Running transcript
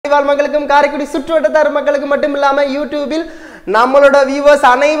வாழ் மக்களுக்கும் காரைக்குடி சுற்றுவட்டார மக்களுக்கு மட்டும் இல்லாம யூடியூபில் நம்மளோட வியூவர்ஸ்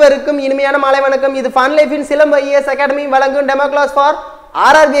அனைவருக்கும் இனிமையான மாலை வணக்கம். இது ஃபன் லைஃபின் சிலம்பு ஐஏஎஸ் அகாடமி வழங்கும் demo class for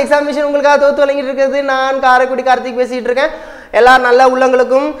RRB examination உங்களுக்காக தொகுத்து வழங்கிட்டு இருக்கிறது. நான் காரைக்குடி கார்த்திக் பேசிட்டு இருக்கேன். எல்லா நல்ல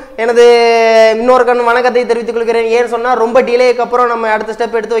உள்ளங்களுக்கும் எனது இன்னொரு வணக்கத்தை தெரிவித்துக் கொள்கிறேன். ஏன்னு சொன்னால் ரொம்ப டிலேக்கு அப்புறம் நம்ம அடுத்த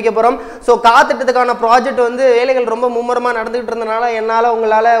ஸ்டெப் எடுத்து வைக்க போகிறோம். ஸோ காத்திட்டத்துக்கான ப்ராஜெக்ட் வந்து வேலைகள் ரொம்ப மும்முரமாக நடந்துகிட்டு இருந்தனால என்னால்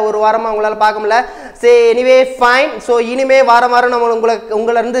உங்களால் ஒரு வாரமாக உங்களால் பார்க்க முடியல. சரி, எனிவே ஃபைன். ஸோ இனிமே வாரம் நம்ம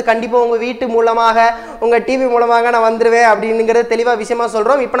உங்களிருந்து கண்டிப்பாக உங்கள் வீட்டு மூலமாக உங்கள் டிவி மூலமாக நான் வந்துடுவேன் அப்படிங்கிறது தெளிவாக விஷயமா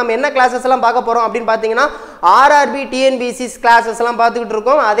சொல்கிறோம். இப்போ நம்ம என்ன கிளாஸஸ் எல்லாம் பார்க்க போகிறோம் அப்படின்னு பார்த்தீங்கன்னா ஆர்ஆர்பி டிஎன்பிசி கிளாஸஸ் எல்லாம் பார்த்துக்கிட்டு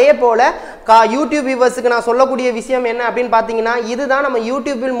இருக்கோம். அதே போல் யூடியூப் வியூவர்ஸுக்கு நான் சொல்லக்கூடிய விஷயம் என்ன அப்படின்னு பார்த்தீங்கன்னா இதுதான் நம்ம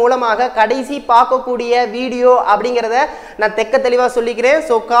யூடியூபில் மூலமாக கடைசி பார்க்கக்கூடிய வீடியோ அப்படிங்கிறத நான் தெக்க தெளிவாக சொல்லிக்கிறேன்.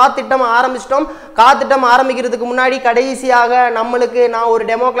 ஸோ காத்திட்டம் ஆரம்பிச்சிட்டோம். காத்திட்டம் ஆரம்பிக்கிறதுக்கு முன்னாடி கடைசியாக நம்மளுக்கு நான் ஒரு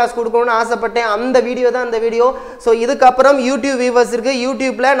டெமோ கிளாஸ் கொடுக்கணும்னு ஆசைப்பட்டேன். அந்த வீடியோ தான் அந்த வீடியோ. ஸோ இதுக்கப்புறம் யூடியூப் வியூவர்ஸ் இருக்கு.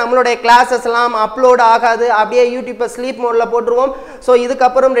 யூடியூப்ல நம்மளுடைய கிளாஸஸ் எல்லாம் அப்லோட் ஆகாது, அப்படியே யூடியூப்பை ஸ்லீப் மோட்ல போட்டுருவோம். ஸோ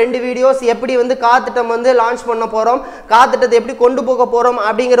இதுக்கப்புறம் 2 வீடியோஸ் எப்படி வந்து காத்திட்டம் வந்து லான்ச் பண்ண போறோம், காத்திட்டத்தை எப்படி கொண்டு போக போறோம்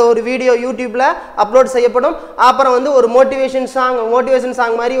அப்படிங்கிற ஒரு வீடியோ யூடியூப்ல அப்லோட் செய்யப்படும். அப்புறம் வந்து ஒரு மோட்டிவேஷன்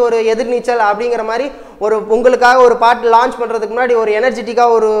சாங் மாதிரி ஒரு எதிர்நீச்சல் அப்படிங்கிற மாதிரி ஒரு உங்களுக்காக ஒரு பாட்டு லான்ச் பண்றதுக்கு முன்னாடி ஒரு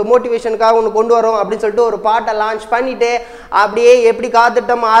எனர்ஜெட்டிக்காக ஒரு மோட்டிவேஷனுக்காக ஒன்று கொண்டு வரோம் அப்படின்னு சொல்லிட்டு ஒரு பாட்டை லான்ச் பண்ணிட்டு அப்படியே எப்படி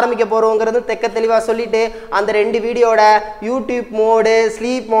காத்திட்டம் ஆரம்பிக்க போறோங்கிறது தெக்க தெளிவாக சொல்லிட்டு அந்த 2 வீடியோட யூடியூப் மோடு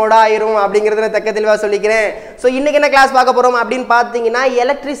ஸ்லீப் மோடா ஆயிரும் அப்படிங்கிறத நான் தெக்க தெளிவாக சொல்லிக்கிறேன். ஸோ இன்னைக்கு என்ன கிளாஸ் பார்க்க போறோம் அப்படின்னு பார்த்தீங்கன்னா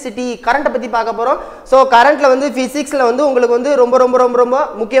எலக்ட்ரிசிட்டி கரண்ட்டை பற்றி பார்க்க போறோம். ஸோ கரண்ட்ல வந்து பிசிக்ஸ்ல வந்து உங்களுக்கு வந்து ரொம்ப ரொம்ப ரொம்ப ரொம்ப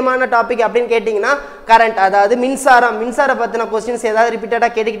முக்கியமான டாபிக் அப்படின்னு கேட்டிங்கன்னா கரண்ட், அதாவது மின்சாரம் பற்றின கொஸ்டின்ஸ் ஏதாவது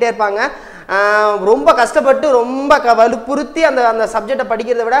ரிப்பீட்டடாக கேட்டுக்கிட்டே இருப்பாங்க. ரொம்ப கஷ்டப்பட்டு ரொம்ப வலுப்புறுத்தி அந்த சப்ஜெக்டை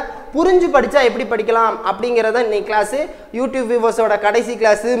படிக்கிறத விட புரிஞ்சு படித்தா எப்படி படிக்கலாம் அப்படிங்கிறத இன்னைக்கு கிளாஸு யூடியூப் வியூவர்ஸோட கடைசி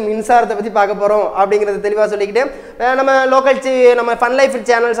கிளாஸு மின்சாரத்தை பற்றி பார்க்க போகிறோம் அப்படிங்கிறத தெளிவாக சொல்லிக்கிட்டேன். நம்ம நம்ம ஃபன் லைஃப்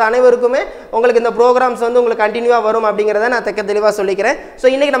சேனல்ஸ் அனைவருக்குமே உங்களுக்கு இந்த ப்ரோக்ராம்ஸ் வந்து உங்களுக்கு கண்டினியூவாக வரும் அப்படிங்கிறத நான் தெளிவாக சொல்லிக்கிறேன். ஸோ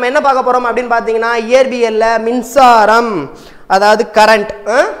இன்றைக்கி நம்ம என்ன பார்க்க போகிறோம் அப்படின்னு பார்த்தீங்கன்னா இயற்பியல்ல மின்சாரம், அதாவது கரண்ட்.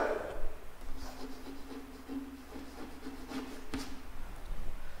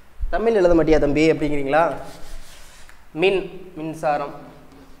 தமிழ் எழுத மாட்டியா தம்பி அப்படிங்கிறீங்களா? மின்சாரம்.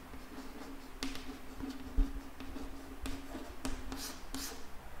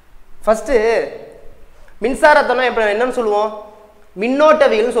 ஃபர்ஸ்ட் மின்சாரத்தை இப்போ என்னன்னு சொல்லுவோம்?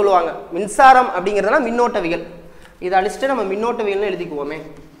 மின்னோட்டவியல்னு சொல்லுவாங்க. மின்சாரம் அப்படிங்கிறதுனா மின்னோட்டவியல். இதை அழிச்சிட்டு நம்ம மின்னோட்டவியல்னு எழுதிக்குவோமே.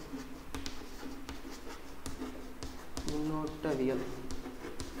 மின்னோட்டவியல்.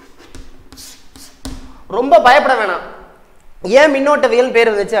 ரொம்ப பயப்பட வேணாம். ஏன் மின்னோட்டவியல் பேர்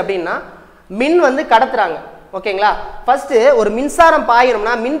வந்துச்சு அப்படின்னா மின் வந்து கடத்துறாங்க. ஓகேங்களா? ஃபர்ஸ்ட் ஒரு மின்சாரம்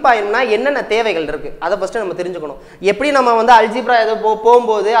பாயணும்னா மின் பாயணும்னா என்னென்ன தேவைகள் இருக்கு அதை ஃபர்ஸ்ட் நம்ம தெரிஞ்சுக்கணும். எப்படி நம்ம வந்து அல்ஜிப்ரா ஏதோ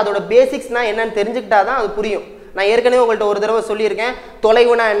போகும்போது அதோட பேசிக்ஸ்னா என்னன்னு தெரிஞ்சுக்கிட்டாதான் அது புரியும். நான் ஏற்கனவே உங்கள்கிட்ட ஒரு தடவை சொல்லியிருக்கேன்,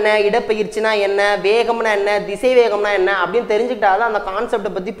 தொலைவுனா என்ன, இடப்பெயர்ச்சினா என்ன, வேகம்னா என்ன, திசை வேகம்னா என்ன அப்படின்னு தெரிஞ்சுக்கிட்டாதான் அந்த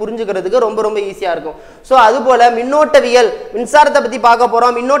கான்செப்டை பற்றி புரிஞ்சுக்கிறதுக்கு ரொம்ப ரொம்ப ஈஸியாக இருக்கும். ஸோ அதுபோல் மின்னோட்டவியல், மின்சாரத்தை பற்றி பார்க்க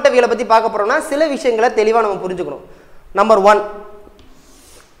போகிறோம், மின்னோட்டவியலை பற்றி பார்க்க போகிறோம்னா சில விஷயங்களை தெளிவாக நம்ம புரிஞ்சுக்கணும். நம்பர் 1,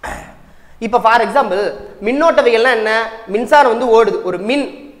 இப்போ ஃபார் எக்ஸாம்பிள் மின்னோட்டவியல்னா என்ன? மின்சாரம் வந்து ஓடுது, ஒரு மின்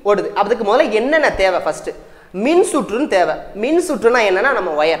ஓடுது. அதுக்கு முதல்ல என்னென்ன தேவை? ஃபர்ஸ்ட் மின் சுற்றுன்னு தேவை. மின் சுற்றுனா என்னன்னா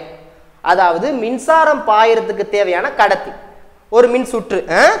நம்ம ஒயர், அதாவது மின்சாரம் பாயறதுக்கு தேவையான கடத்தி ஒரு மின் சுற்று.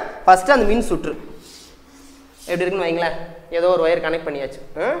 ஃபர்ஸ்ட் அந்த மின் சுற்று எப்படி இருக்குன்னு வைங்களேன். ஏதோ ஒரு ஒயர் கனெக்ட் பண்ணியாச்சு.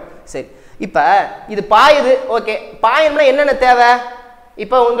 சரி, இப்போ இது பாயுது. ஓகே, பாயணும்னா என்னென்ன தேவை?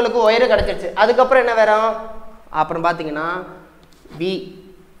 இப்போ உங்களுக்கு ஒயரு கிடைச்சிருச்சு. அதுக்கப்புறம் என்ன வரும்? அப்புறம் பார்த்தீங்கன்னா வி,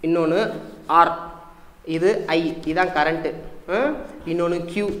 இன்னொன்று ஆர், இது ஐ, இதுதான் கரண்ட்டு, இன்னொன்று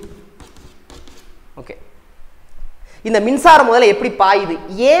கியூ. ஓகே, இந்த மின்சாரம் முதல்ல எப்படி பாயுது,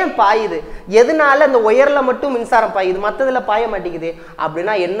 ஏன் பாயுது, எதனால இந்த ஒயரில் மட்டும் மின்சாரம் பாயுது மற்றதில் பாய மாட்டேங்குது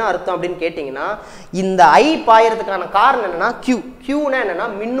அப்படின்னா என்ன அர்த்தம் அப்படின்னு கேட்டிங்கன்னா இந்த ஐ பாயறதுக்கான காரணம் என்னன்னா கியூனா என்னன்னா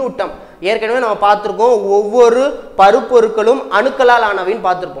மின்னூட்டம். ஏற்கனவே நம்ம பார்த்துருக்கோம், ஒவ்வொரு பருப்பொருட்களும் அணுக்களால் ஆனவைன்னு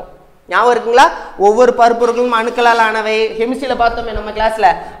பார்த்துருப்போம். ஞாபகம் இருக்குங்களா? ஒவ்வொரு பருப்பொருட்களும் அணுக்களால் ஆனவை. கெமிஸ்ட்ரியில பார்த்தோமே நம்ம கிளாஸ்ல,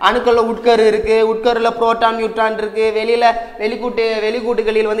 அணுக்கள்ல உட்கரு இருக்கு, உட்கருல புரோட்டான் நியூட்ரான் இருக்கு,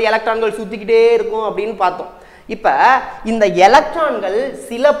 வெளிக்கூட்டுகளில் வந்து எலக்ட்ரான்கள் சுத்திக்கிட்டே இருக்கும் அப்படின்னு பார்த்தோம். இப்ப இந்த எலக்ட்ரான்கள்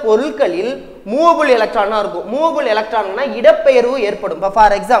சில பொருட்களில் மூவபிள் எலக்ட்ரானா இருக்கும். மூவபிள் எலக்ட்ரான்னா இடப்பெயர்வு ஏற்படும். இப்போ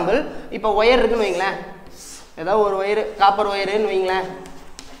ஃபார் எக்ஸாம்பிள் இப்போ ஒயர் இருக்குன்னு வைங்களேன், ஏதாவது ஒரு ஒயர், காப்பர் ஒயருன்னு வைங்களேன்,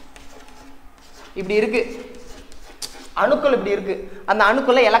 இப்படி இருக்கு, அணுக்கள் இப்படி இருக்கு, அந்த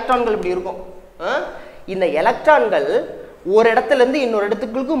அணுக்குள்ள எலக்ட்ரான்கள் இப்படி இருக்கும். இந்த எலக்ட்ரான்கள் ஒரு இடத்துல இருந்து இன்னொரு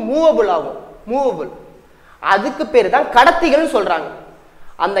இடத்துக்கு மூவபிள் ஆகும். மூவபிள், அதுக்கு பேர் தான் கடத்திகள் சொல்றாங்க.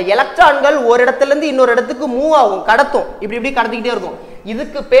 அந்த எலக்ட்ரான்கள் ஒரு இடத்துல இருந்து இன்னொரு இடத்துக்கு மூவ் ஆகும், கடத்தும், இப்படி இப்படி கடத்திக்கிட்டே இருக்கும்.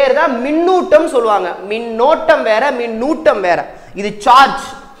 இதுக்கு பேர் தான் மின்னூட்டம் சொல்லுவாங்க. மின்னோட்டம் வேற, மின்னூட்டம் வேற. இது சார்ஜ்,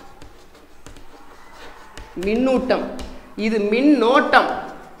 மின்னூட்டம், இது மின்னோட்டம்.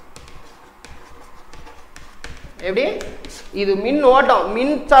 எப்படி? இது மின்னோட்டம்,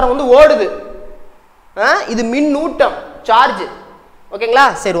 மின்சாரம் வந்து ஓடுது. இது மின்னூட்டம், சார்ஜ். ஓகேங்களா?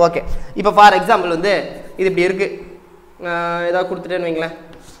 சரி, ஓகே. இப்போ ஃபார் எக்ஸாம்பிள் வந்து இது இப்படி இருக்கு, ஏதாவது கொடுத்துட்டேன்னு வைங்களேன்,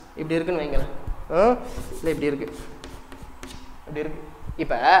 இப்படி இருக்குன்னு வைங்களேன், இல்லை இப்படி இருக்கு, இப்படி இருக்கு.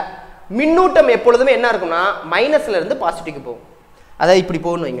 இப்போ மின்னூட்டம் எப்பொழுதுமே என்ன இருக்கும்னா மைனஸ்ல இருந்து பாசிட்டிவ்க்கு போகும். அதாவது இப்படி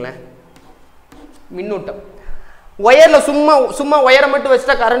போகணும்னு வைங்களேன் மின்னூட்டம். ஒயர்ல சும்மா சும்மா ஒயரை மட்டும்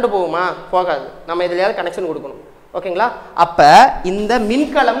வச்சுட்டா கரண்ட் போகுமா? போகாது. நம்ம இதுலயாவது கனெக்ஷன் கொடுக்கணும். ஓகேங்களா? அப்ப இந்த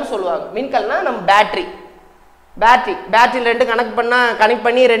மின்கலம்னு சொல்லுவாங்க. மின்கலம்னா நம்ம பேட்டரி, பேட்டரியில் ரெண்டு கனெக்ட்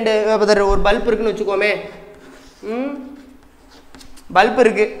பண்ணி ரெண்டு ஒரு பல்ப் இருக்குன்னு வச்சுக்கோமே. பல்ப்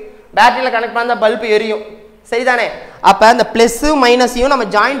இருக்கு, பேட்டரியில் கனெக்ட் பண்ணா பல்ப் எரியும், சரிதானே? அப்ப அந்த பிளஸ் மைனஸையும் நம்ம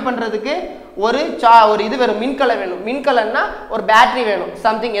ஜாயின் பண்றதுக்கு ஒரு இது வேணும், மின்கலம் வேணும். மின்கலம்னா ஒரு பேட்டரி வேணும்,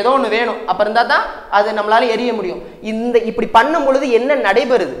 சம்திங் ஏதோ ஒன்று வேணும். அப்ப இருந்தா தான் அது நம்மளால எரிய முடியும். இப்படி பண்ணும் பொழுது என்ன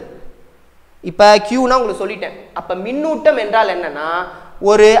நடைபெறுது? இப்ப Qனா உங்களுக்கு சொல்லிட்டேன். அப்ப மின்னூட்டம் என்றால் என்னன்னா,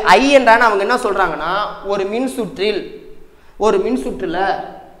 ஒரு I என்றான அவங்க என்ன சொல்றாங்கன்னா, ஒரு மின்சுற்றுல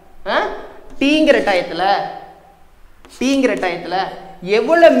டீங்கிற டயத்துல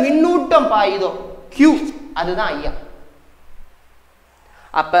எவ்வளவு மின்னூட்டம் பாயுதோ Q, அதுதான் ஐயா.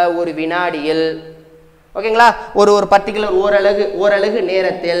 அப்ப ஒரு வினாடியில், ஓகேங்களா, ஒரு பர்டிகுலர் ஓரலகு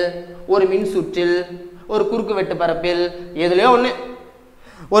நேரத்தில் ஒரு மின்சுற்றில் ஒரு குறுக்கு வெட்டு பரப்பில் எதுலயோ ஒண்ணு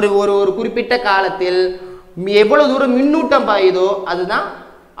ஒரு குறிப்பிட்ட காலத்தில் எவ்வளவு தூரம் மின்னூட்டம் பாயுதோ அதுதான்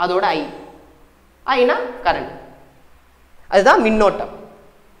அதோட ஐனா கரண்ட், அதுதான் மின்னோட்டம்.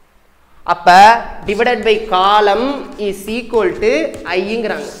 அப்ப டிவைடட் பை காலம் இஸ் ஈக்குவல் டு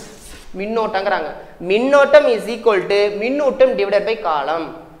ஐங்கிறாங்க, மின்னோட்டங்கிறாங்க. மின்னோட்டம் இஸ் ஈக்குவல் டு மின்னூட்டம் டிவைடட் பை காலம்.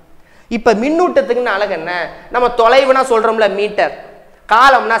 இப்ப மின்னூட்டத்துக்குன்னு அழகு என்ன? நம்ம தொலைவுனா சொல்றோம்ல மீட்டர்,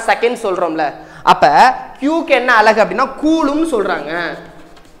 காலம்னா செகண்ட் சொல்றோம்ல. அப்ப Qக்கு என்ன அழகு அப்படின்னா கூலும் சொல்றாங்க.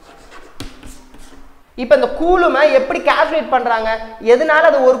 இப்ப இந்த கூலுமை எப்படி கால்குலேட் பண்றாங்க? எதனால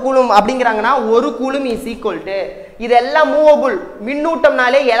அது ஒரு கூலும் அப்படிங்கிறாங்கன்னா, ஒரு கூலும் இஸ் ஈக்குவல் டு, இதெல்லாம் மூவபிள்.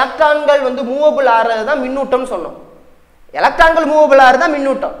 மின்னூட்டம்னாலே எலக்ட்ரான்கள் வந்து மூவபிள் ஆறது தான் மின்னூட்டம் சொன்னோம். எலக்ட்ரான்கள் மூவபிள் ஆறது தான்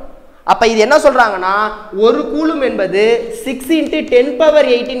மின்னூட்டம். அப்ப இது என்ன சொல்றாங்கன்னா, ஒரு கூலும் என்பது 6 ×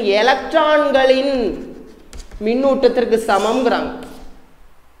 10⁸ எலக்ட்ரான்களின் மின்னூட்டத்திற்கு சமம்ங்கிறாங்க.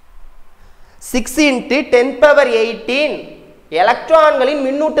 6 × 10⁸ எலக்ட்ரான்களின்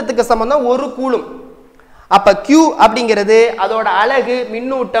மின்னூட்டத்துக்கு சமம் தான் ஒரு கூலும். அப்ப Q அப்படிங்கிறது அதோட அலகு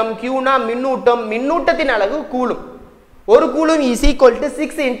மின்னூட்டம். Qனா மின்னூட்டம், மின்னூட்டத்தின் அலகு கூலும். ஒரு கூலும் இஸ் ஈக்குவல் டு 6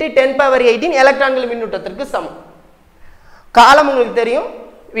 × 10⁸ எலக்ட்ரான்கள் மின்னூட்டத்திற்கு சமம். காலம் உங்களுக்கு தெரியும்,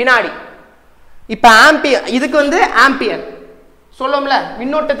 வினாடி. இப்ப ஆம்பியர், இதுக்கு வந்து ஆம்பியர் சொல்லுவோம்ல,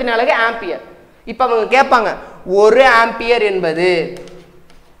 மின்னோட்டத்தின் அலகு ஆம்பியர். இப்ப அவங்க கேட்பாங்க, ஒரு ஆம்பியர் என்பது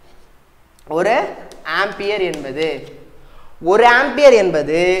ஒரு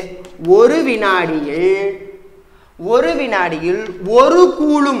வினாடியில் ஒரு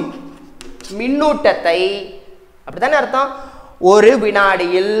கூலும் மின்னூட்டத்தை, அப்படித்தானே அர்த்தம்? ஒரு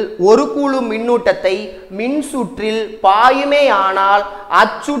வினாடியில் ஒரு கூலும் மின்னூட்டத்தை மின்சுற்றில் பாயுமே ஆனால்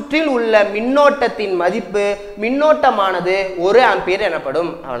அச்சுற்றில் உள்ள மின்னோட்டத்தின் மதிப்பு, மின்னோட்டமானது 1 ஆம்பியர்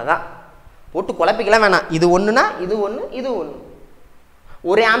எனப்படும். அவ்வளவுதான், போட்டு குழப்பிக்கலாம் வேணாம். இது ஒண்ணுனா இது ஒண்ணு, இது ஒண்ணு.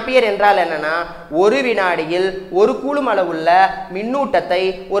 1 ஆம்பியர் என்றால் என்னன்னா, ஒரு வினாடியில் ஒரு கூலும் அளவுள்ள மின்னூட்டத்தை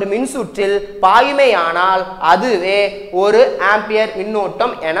ஒரு மின்சுற்றில் பாயுமே ஆனால் அதுவே 1 ஆம்பியர்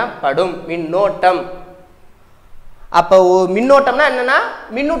மின்னோட்டம் எனப்படும். மின்னோட்டம். அப்போ மின்னோட்டம்னா என்னன்னா,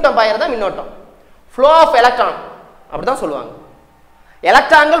 மின்னூட்டம் பாயறதா மின்னோட்டம். ஃப்ளோ ஆஃப் எலக்ட்ரான் அப்படிதான் சொல்லுவாங்க.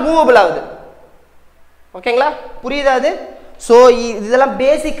 எலக்ட்ரான்கள் மூவபிள் ஆகுது. ஓகேங்களா? புரியுதா அது? ஸோ இதெல்லாம்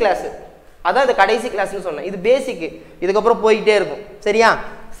பேசிக் கிளாஸ், அதான் இது கடைசி கிளாஸ்ன்னு சொன்னேன். இது பேசிக், இதுக்கப்புறம் போய்கிட்டே இருக்கும். சரியா?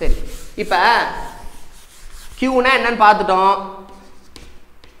 சரி, இப்ப Qனா என்னன்னு பார்த்துட்டோம்.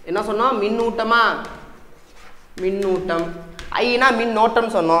 என்ன சொன்னோம்? மின்னூட்டமா, மின்னூட்டம். ஐனா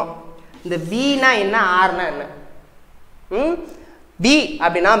மின்னோட்டம் சொன்னோம். இந்த Vனா என்ன, ஆர்னா என்ன? V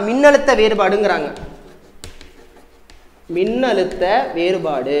அப்படின்னா மின்னழுத்த வேறுபாடுங்கிறாங்க. மின்னழுத்த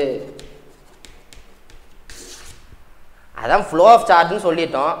வேறுபாடு, அதான் ஃப்ளோ ஆஃப் சார்ஜ்னு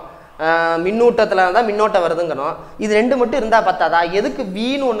சொல்லிட்டோம். மின்னூட்டத்தில் தான் மின்னோட்டம் வருதுங்கிறோம். இது ரெண்டு மட்டும் இருந்தால் பத்தாதா? எதுக்கு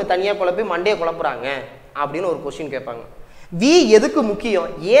Vன்னு ஒன்று தனியாக குழப்பி மண்டையை குழப்புறாங்க அப்படின்னு ஒரு கொஸ்டின் கேட்பாங்க. V எதுக்கு முக்கியம்?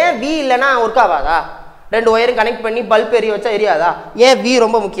 ஏன் V இல்லைன்னா ஒர்க் ஆகாதா? ரெண்டு ஒயரும் கனெக்ட் பண்ணி பல்ப் எரிய வச்சா எரியாதா? ஏன் V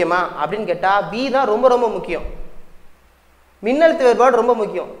ரொம்ப முக்கியமா அப்படின்னு கேட்டால், V தான் ரொம்ப ரொம்ப முக்கியம். மின்னழுத்த வேறுபாடு ரொம்ப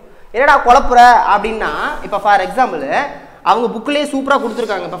முக்கியம். என்னடா குழப்புற அப்படின்னா, இப்போ ஃபார் எக்ஸாம்பிள் அவங்க புக்கிலேயே சூப்பராக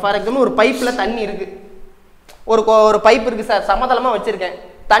கொடுத்துருக்காங்க. இப்போ ஃபார் எக்ஸாம்பிள் ஒரு பைப்பில் தண்ணி இருக்குது, ஒரு பைப் இருக்குது சார், சமதளமாக வச்சுருக்கேன்,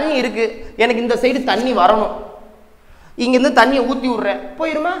 தண்ணி இருக்குது, எனக்கு இந்த சைடு தண்ணி வரணும், இங்கேருந்து தண்ணியை ஊற்றி விட்றேன்,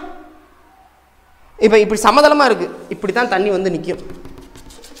 போயிருமா? இப்போ இப்படி சமதளமாக இருக்குது, இப்படி தான் தண்ணி வந்து நிற்கும்,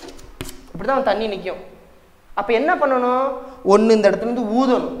 இப்படி தான் தண்ணி நிற்கும். அப்போ என்ன பண்ணணும்? ஒன்று இந்த இடத்துலேருந்து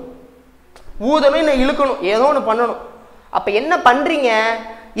ஊதணும், ஊதணும் இல்லை இழுக்கணும், ஏதோ ஒன்று பண்ணணும். அப்போ என்ன பண்ணுறீங்க?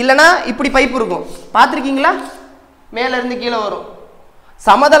 இல்லைன்னா இப்படி பைப்பு இருக்கும், பார்த்துருக்கீங்களா? மேலேருந்து கீழே வரும்.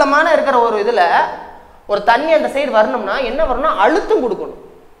 சமதளமான இருக்கிற ஒரு இதில் ஒரு தண்ணி அந்த சைடு வரணும்னா என்ன வரணும்? அழுத்தம் கொடுக்கணும்,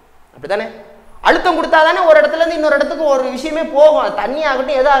 அப்படி தானே? அழுத்தம் கொடுத்தா தானே ஒரு இடத்துலேருந்து இன்னொரு இடத்துக்கு ஒரு விஷயமே போகும், அது தண்ணி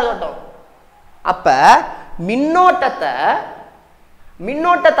ஆகட்டும் எதாகட்டும். அப்போ மின்னோட்டத்தை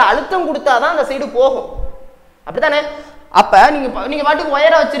அழுத்தம் கொடுத்தா தான் அந்த சைடு போகும், அப்படி தானே? அப்போ நீங்கள் பாட்டுக்கு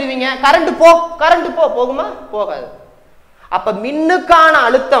ஒயரை வச்சிருவீங்க, கரண்ட் போ போகுமா? போகாது. அப்போ மின்னுக்கான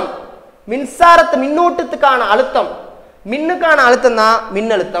அழுத்தம், மின்னோட்டத்துக்கான அழுத்தம், மின்னுக்கான அழுத்தம் தான்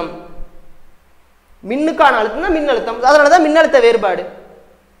மின்னழுத்தம், மின்னுக்கான அழுத்தம் தான் மின்னழுத்தம். அதனால தான் மின்னழுத்த வேறுபாடு.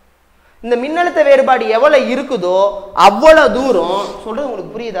 இந்த மின்னழுத்த வேறுபாடு எவ்வளவு இருக்குதோ அவ்வளவு தூரம், சொல்றது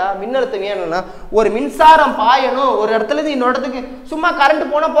உங்களுக்கு புரியுதா? மின்னழுத்தம் வேணும்னா ஒரு மின்சாரம் பாயணும் ஒரு இடத்துல இருந்து இன்னொரு இடத்துக்கு, சும்மா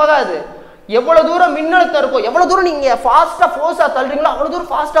கரண்ட் போனா போகாது. எவ்வளவு தூரம் மின்னழுத்தம் இருக்கும், எவ்வளவு தூரம் நீங்க ஃபாஸ்டா ஃபோர்ஸா தள்ளுறீங்களோ அவ்வளவு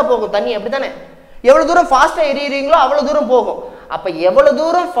தூரம் ஃபாஸ்டா போகும் தண்ணி, அப்படித்தானே? எவ்வளவு தூரம் ஃபாஸ்டா எரியறீங்களோ அவ்வளவு தூரம் போகும். அப்ப எவ்வளவு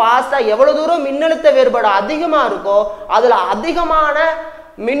தூரம் ஃபாஸ்டா, எவ்வளவு தூரம் மின்னழுத்த வேறுபாடு அதிகமா இருக்கோ அதுல அதிகமான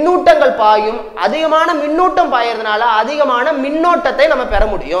மின்னூட்டங்கள் பாயும், அதிகமான மின்னூட்டம் பாயறதுனால அதிகமான மின்னோட்டத்தை நம்ம பெற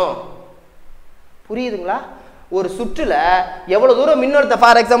முடியும். புரியுதுங்களா? ஒரு சுற்றுல எவ்வளவு தூரம் மின்னழுத்தம்,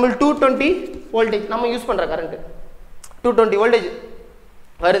 ஃபார் எக்ஸாம்பிள் 220 வோல்டேஜ் நம்ம யூஸ் பண்ற கரண்ட் 220 வோல்டேஜ்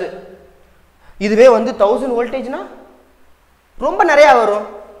வருது. இதுவே வந்து 1000 வோல்டேஜ்னா ரொம்ப நிறைய வரும்,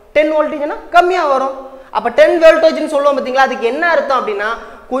 10 வோல்டேஜ்னா கம்மியா வரும். அப்ப 10 வோல்டேஜ்னு சொல்லுவோம் பார்த்தீங்களா? அதுக்கு என்ன அர்த்தம் அப்படின்னா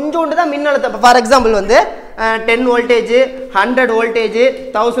கொஞ்சோண்டு தான் மின்னழுத்தம். ஃபார் எக்ஸாம்பிள் வந்து 10 வோல்டேஜ், 100 வோல்டேஜ்,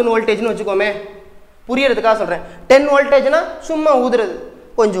 1000 வோல்டேஜ்னு வச்சுக்கோமே, புரியறதுக்காக சொல்றேன். 10 வோல்டேஜ்னா சும்மா ஊதுறது,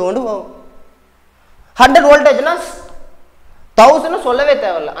 கொஞ்சோண்டு போகும். 100 வோல்டேஜ்னா 1000 சொல்லவே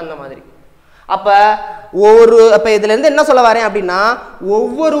தேவையில்லை, அந்த மாதிரி. அப்ப இதுல இருந்து என்ன சொல்ல வரேன் அப்படின்னா,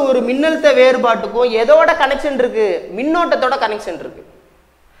 ஒவ்வொரு மின்னழுத்த வேறுபாட்டுக்கும் எதோட கனெக்ஷன் இருக்கு? மின்னோட்டத்தோட கனெக்ஷன் இருக்கு.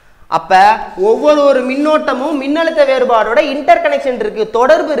 அப்ப ஒவ்வொரு மின்னோட்டமும் மின்னழுத்த வேறுபாடோட இன்டர் கனெக்ஷன் இருக்கு,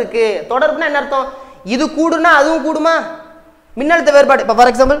 தொடர்பு இருக்கு. தொடர்புனா என்ன அர்த்தம்? இது கூடுனா அதுவும் கூடுமா? மின்னழுத்த வேறுபாடு இப்ப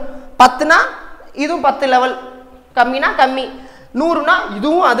ஃபார் எக்ஸாம்பிள் 10னா இதுவும் 10 லெவல், கம்மினா கம்மி, 100னா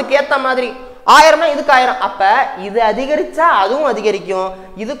இதுவும் அதுக்கு ஏத்த மாதிரி, 1000னா இதுக்கு 1000. அப்ப இது அதிகரிச்சா அதுவும் அதிகரிக்கும்,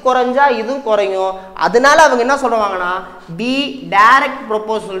 இது குறைஞ்சா இதுவும் குறையும். அதனால அவங்க என்ன சொல்றாங்கன்னா பி டைரக்ட்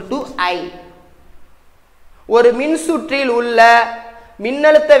ப்ரொபோர்ஷனல் டு ஐ. ஒரு மின்சுற்றில் உள்ள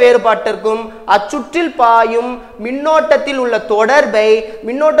மின்னழுத்த வேறுபாட்டிற்கும் அச்சுற்றில் பாயும் மின்னோட்டத்தில் உள்ள தொடர்பை,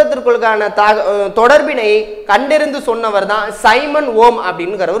 மின்னோட்டத்திற்குள்ளான தொடர்பினை கண்டறிந்து சொன்னவர் தான் சைமன் ஓம்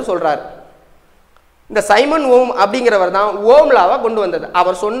அப்படிங்கிறவர் சொல்றார். இந்த சைமன் ஓம் அப்படிங்கிறவர் தான் ஓம் லாவை கொண்டு வந்தது.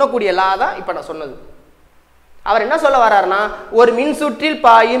 அவர் சொன்னக்கூடிய லா தான் இப்ப நான் சொன்னது. அவர் என்ன சொல்ல வர்றாருன்னா, ஒரு மின்சுற்றில்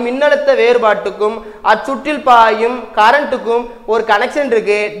பாயும் மின்னழுத்த வேறுபாட்டுக்கும் அச்சுற்றில் பாயும் கரண்ட்டுக்கும் ஒரு கனெக்ஷன்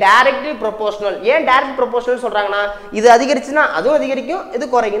இருக்கு, டைரக்ட்லி ப்ரொபோர்ஷனல். ஏன் டைரக்ட் ப்ரொபோர்ஷனல் சொல்றாங்கன்னா, இது அதிகரிச்சுன்னா அதுவும் அதிகரிக்கும், இது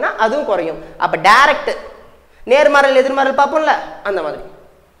குறையும்னா அதுவும் குறையும். அப்ப டைரக்ட், நேர்மாறல் எதிர்மாறல் பார்ப்போம்ல, அந்த மாதிரி.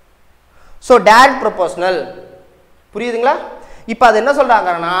 ஸோ டைரக்ட் ப்ரொபோர்ஷனல், புரியுதுங்களா? இப்போ அது என்ன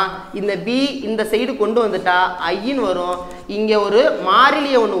சொல்றாங்கன்னா, இந்த பி இந்த சைடு கொண்டு வந்துட்டா ஐன்னு வரும். இங்க ஒரு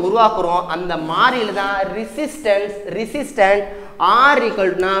மாறிலியை ஒன்று உருவாக்குறோம், அந்த மாறிலி தான் ரெசிஸ்டன்ட். ஆர்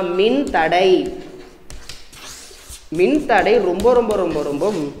ஈக்குவல்னா மின்தடை. மின்தடை ரொம்ப ரொம்ப ரொம்ப ரொம்ப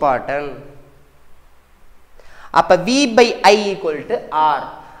இம்பார்ட்டன்ட். அப்ப V by I equal to R.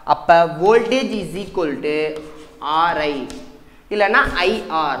 அப்ப voltage is equal to RI இல்லைன்னா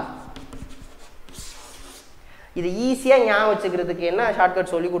IR. இது ஈஸியாக ஞாபகம் வச்சுக்கிறதுக்கு என்ன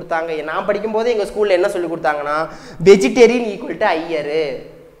ஷார்ட்கட் சொல்லி கொடுத்தாங்க? நான் படிக்கும்போது எங்கள் ஸ்கூலில் என்ன சொல்லி கொடுத்தாங்கன்னா, வெஜிடேரியன் ஈக்குவல் டு ஐயரு.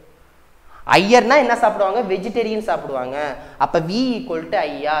 ஐயர்னா என்ன சாப்பிடுவாங்க? வெஜிடேரியன் சாப்பிடுவாங்க. அப்போ V ஈக்குவல் டு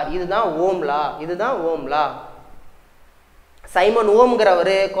IR. இதுதான் ஓம்லா, இதுதான் ஓம்லா. சைமன்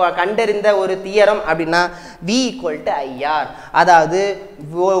ஓம்ங்கிறவர் கண்டறிந்த ஒரு தியரம் அப்படின்னா V ஈக்குவல் டு IR. அதாவது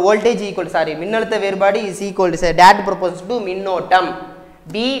வோல்டேஜ் ஈக்குவல், சாரி, மின்னழுத்த வேறுபாடு is equal to direct proportional to மின்னோட்டம்.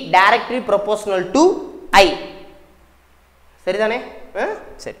 B directly proportional to I. சரிதானே?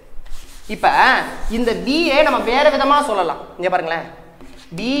 சரி. இப்ப இந்த பிஏ நம்ம வேற விதமா சொல்லலாம். இங்க பாருங்களேன்,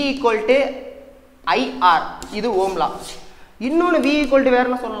 B ஈக்குவல் டு IR, இது ஓம்லா. இன்னொன்னு V ஈக்குவல் டு வேற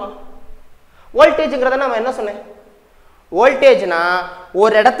என்ன சொல்லலாம்? வோல்டேஜ்ங்கிறத நம்ம என்ன சொன்னேன்? வோல்டேஜ்னா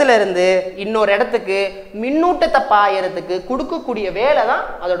ஒரு இடத்துல இருந்து இன்னொரு இடத்துக்கு மின்னூட்டத்தை பாயறதுக்கு கொடுக்கக்கூடிய வேலை தான்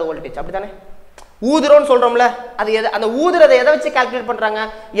அதோட வோல்டேஜ், அப்படித்தானே? ஊதுறோம்னு சொல்றோம்ல, அது அந்த ஊதுறதை எதை வச்சு கால்குலேட் பண்றாங்க?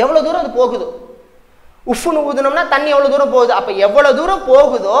 எவ்வளவு தூரம் அது போகுது. உஃப்னு ஊதுனோம்னா தண்ணி எவ்வளவு தூரம் போகுது, அப்ப எவ்வளவு தூரம்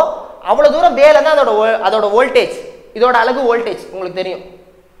போகுதோ அவ்வளவு தூரம் வேலை தான் அதோட வோல்டேஜ். இதோட அழகு வோல்டேஜ் உங்களுக்கு தெரியும்.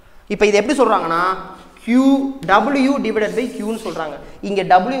 இப்போ இது எப்படி சொல்றாங்கன்னா, W டிவைடட் பை Qன்னு சொல்றாங்க. இங்க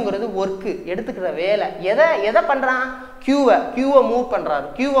Wங்கிறது ஒர்க், எடுத்துக்கிற வேலை. எதை பண்றான்? Qவை மூவ் பண்றாரு.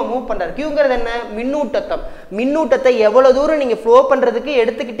 Qங்கிறது என்ன? மின்னூட்டத்தம். மின்னூட்டத்தை எவ்வளவு தூரம் நீங்க ஃப்ளோ பண்றதுக்கு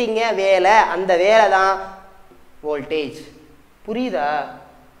எடுத்துக்கிட்டீங்க வேலை, அந்த வேலை தான் வோல்டேஜ். புரியுதா?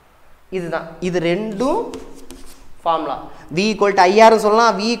 இதுதான். இது ரெண்டும் ஃபார்முலா. V = IR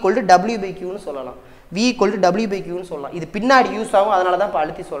சொல்லலாம், V = W by Qன்னு சொல்லலாம், V = W by Qன்னு சொல்லலாம். இது பின்னாடி யூஸ் ஆகும், அதனால தான் இப்போ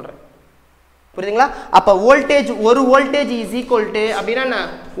அழுத்தி சொல்றேன். புரியுதுங்களா? அப்ப வோல்டேஜ், ஒரு வோல்டேஜ் இஸ் ஈக்குவல் டு அப்படின்னா என்ன?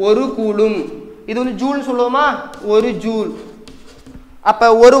 ஒரு கூலும். இது வந்து ஜூல் சொல்லுவோமா? ஒரு ஜூல். அப்ப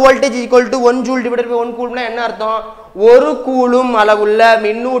ஒரு voltage equal to 1 joule divided by 1 கூலும்னா என்ன அர்த்தம்? ஒரு கூலும் அளவுள்ள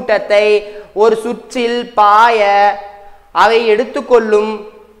மின்னூட்டத்தை ஒரு சுற்றில் பாய அவை எடுத்துக்கொள்ளும்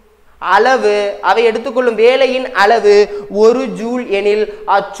வேலையின் அளவு 1 ஜூல் எனில்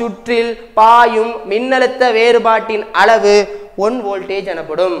அச்சுற்றில் பாயும் மின்னழுத்த வேறுபாட்டின் அளவு 1 வோல்டேஜ்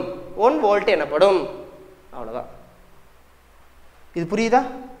எனப்படும். 1 வோல்ட் எனப்படும். அவ்வளவுதான். இது புரியுதா?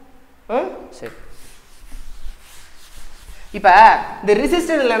 சரி. இப்ப இந்த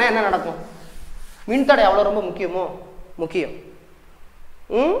ரெசிஸ்டர் இல்லைன்னா என்ன நடக்கும்? மின்தடை அவ்வளவு ரொம்ப முக்கியமோ? முக்கியம்.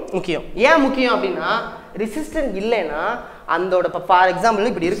 ஏன் முக்கியம் அப்படின்னா, ரெசிஸ்டன்ஸ் இல்லைன்னா அந்தோட ஃபார் எக்ஸாம்பிள்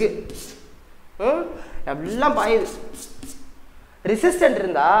இப்படி இருக்கு, எல்லாம் பாயுது. ரெசிஸ்டன்ட்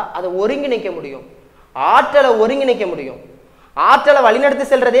இருந்தா அதை ஒருங்கிணைக்க முடியும், ஆற்றலை ஒருங்கிணைக்க முடியும். ஆற்றலை வழிநடத்தி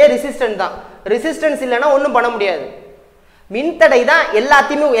செல்றதே ரெசிஸ்டன்ஸ் தான். ரெசிஸ்டன்ஸ் இல்லைன்னா ஒன்றும் பண்ண முடியாது. மின்தடை தான்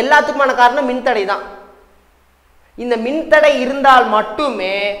எல்லாத்துக்குமான காரணம் மின்தடை தான். இந்த மின்தடை இருந்தால்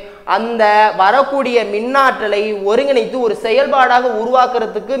மட்டுமே அந்த வரக்கூடிய மின்னாற்றலை ஒருங்கிணைத்து ஒரு செயல்பாடாக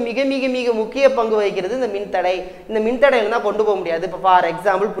உருவாக்குறதுக்கு மிக மிக மிக முக்கிய பங்கு வகிக்கிறது இந்த மின்தடை. இந்த மின்தடையில தான் கொண்டு போக முடியாது. இப்போ ஃபார்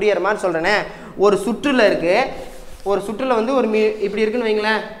எக்ஸாம்பிள் புரியுற மாதிரி சொல்றேனே, ஒரு சுற்றுல இருக்கு, ஒரு சுற்றுல வந்து ஒரு இப்படி இருக்குன்னு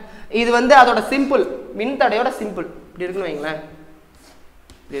வைங்களேன். இது வந்து அதோட சிம்பிள், மின்தடையோட சிம்பிள் இப்படி இருக்குன்னு வைங்களேன்.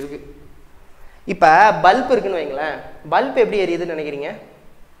 இப்படி இருக்கு. இப்போ பல்ப் இருக்குன்னு வைங்களேன். பல்ப் எப்படி எரியுதுன்னு நினைக்கிறீங்க?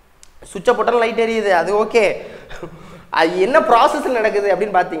 சுவிட்சை போட்டாலும் லைட் எரியுது, அது ஓகே. அது என்ன ப்ராசஸில் நடக்குது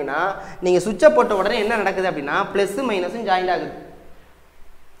அப்படின்னு பார்த்தீங்கன்னா, நீங்கள் சுவிட்சை போட்ட உடனே என்ன நடக்குது அப்படின்னா, ப்ளஸ்ஸும் மைனஸும் ஜாயின் ஆகுது.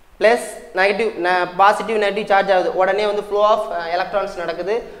 Plus negative, positive negative charge ஆகுது. உடனே வந்து ஃப்ளோ ஆஃப் எலக்ட்ரான்ஸ்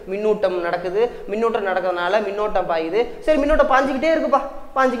நடக்குது, மின்னூட்டம் நடக்குது. மின்னூட்டம் நடக்கிறதுனால மின்னோட்டம் பாயுது. சரி, மின்னோட்டம் பாஞ்சிக்கிட்டே இருக்குப்பா,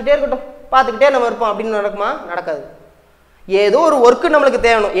 பாஞ்சிக்கிட்டே இருக்கட்டும், பார்த்துக்கிட்டே நம்ம இருப்போம் அப்படின்னு நடக்குமா? நடக்காது. ஏதோ ஒரு ஒர்க்கு நம்மளுக்கு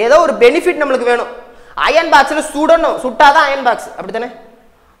தேவைணும், ஏதோ ஒரு பெனிஃபிட் நம்மளுக்கு வேணும். அயன் பாக்ஸில் சுடணும், சுட்டாதான் அயன் பாக்ஸ், அப்படி தானே?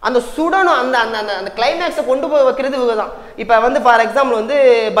 அந்த சுடணும், அந்த அந்த அந்த கிளைமேக்ஸை கொண்டு போய் வைக்கிறது இவங்க தான். இப்போ வந்து ஃபார் எக்ஸாம்பிள் வந்து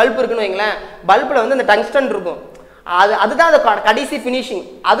பல்ப் இருக்குன்னு வைங்களேன். பல்பில் வந்து அந்த டங்ஸ்டன் இருக்கும், அதுதான் அந்த கடைசி ஃபினிஷிங்.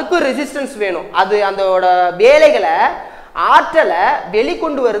 அதுக்கும் ரெசிஸ்டன்ஸ் வேணும். அது அதோட வேலைகளை, ஆற்றலை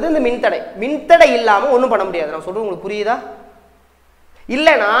வெளிக்கொண்டு வருது இந்த மின்தடை. மின்தடை இல்லாமல் ஒன்றும் பண்ண முடியாது. நான் சொல்றது உங்களுக்கு புரியுதா?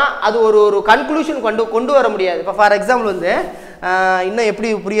 இல்லைன்னா அது ஒரு கன்க்ளூஷன் கொண்டு வர முடியாது. இப்போ ஃபார் எக்ஸாம்பிள் வந்து இன்னும் எப்படி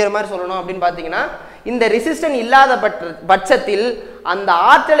புரியுற மாதிரி சொல்லணும் அப்படின்னு பார்த்தீங்கன்னா, இந்த ரெசிஸ்டன்ஸ் இல்லாத பட்சத்தில் அந்த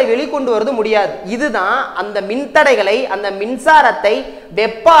ஆற்றலை வெளிக்கொண்டு வருது முடியாது. இதுதான் அந்த மின்தடைகளை, அந்த மின்சாரத்தை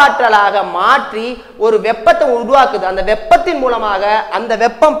வெப்ப ஆற்றலாக மாற்றி ஒரு வெப்பத்தை உருவாக்குது. அந்த வெப்பத்தின் மூலமாக அந்த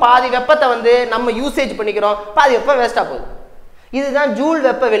வெப்பம், பாதி வெப்பத்தை வந்து நம்ம யூசேஜ் பண்ணிக்கிறோம், பாதி வெப்பம் வேஸ்டா போகுது. இதுதான் ஜூல்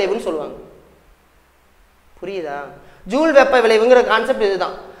வெப்ப விளைவுன்னு சொல்லுவாங்க. புரியுதா? ஜூல் வெப்ப விளைவுங்கிற கான்செப்ட்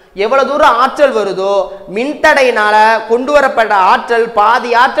இதுதான். எவ்வளவு தூரம் ஆற்றல் வருதோ, மின்தடையினால கொண்டு வரப்பட்ட ஆற்றல், பாதி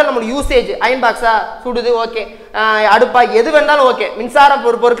ஆற்றல் நம்ம யூசேஜ், அயன் பாக்ஸா சுடுது ஓகே, அடுப்பா எது வேணாலும் ஓகே, மின்சார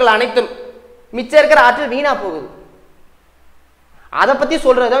பொருட்கள் அனைத்தும், மிச்சம் இருக்கிற ஆற்றல் வீணா போகுது. அதை பத்தி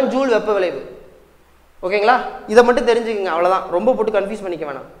சொல்றதுதான் ஜூல் வெப்ப விளைவு. ஓகேங்களா? இதை மட்டும் தெரிஞ்சுக்கங்க, அவ்வளவுதான். ரொம்ப போட்டு கன்ஃபியூஸ் பண்ணிக்க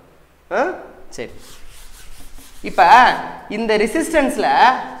வேணாம். சரி, இப்ப இந்த ரெசிஸ்டன்ஸ்ல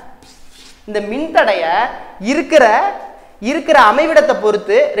இந்த மின்தடைய இருக்கிற அமைவிடத்தை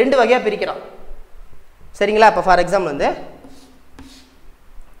பொறுத்து ரெண்டு வகையா பிரிக்கிறோம். சரிங்களா? இப்ப ஃபார் எக்ஸாம்பிள் வந்து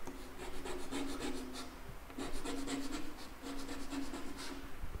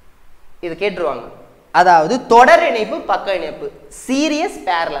இது கேட்டுருவாங்க, அதாவது தொடர் இணைப்பு, பக்க இணைப்பு, சீரியஸ்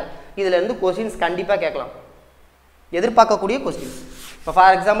பேரலல். இதுல இருந்து கொஸ்டின்ஸ் கண்டிப்பா கேட்கலாம், எதிர்பார்க்கக்கூடிய கொஸ்டின். இப்போ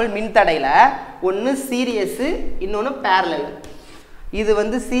ஃபார் எக்ஸாம்பிள் மின்தடையில ஒன்று சீரியஸ், இன்னொன்று பேரலல். இது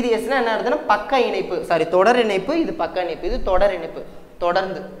வந்து சீரியஸ்னா என்ன அர்த்தம்னா பக்க இணைப்பு, சாரி தொடர் இணைப்பு, இது பக்க இணைப்பு, இது தொடர் இணைப்பு,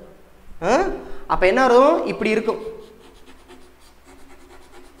 தொடர்ந்து. அப்ப என்ன வரும்? இப்படி இருக்கும்.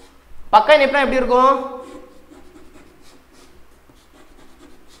 பக்க இணைப்புனா எப்படி இருக்கும்?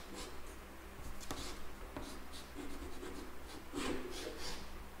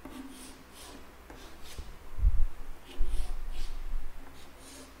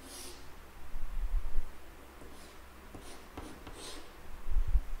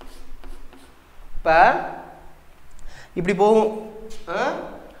 இப்போ இப்படி போகும்.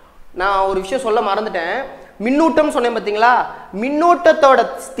 நான் ஒரு விஷயம் சொல்ல மறந்துட்டேன். மின்னூட்டம் சொன்னேன் பார்த்தீங்களா, மின்னோட்டத்தோட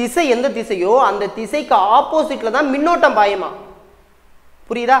திசை எந்த திசையோ அந்த திசைக்கு ஆப்போசிட்ல தான் மின்னோட்டம் பாயுமா.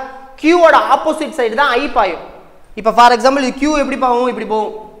 புரியுதா? கியூவோட ஆப்போசிட் சைடு தான் ஐ பாயும். இப்போ ஃபார் எக்ஸாம்பிள் இது கியூ எப்படி போகும், இப்படி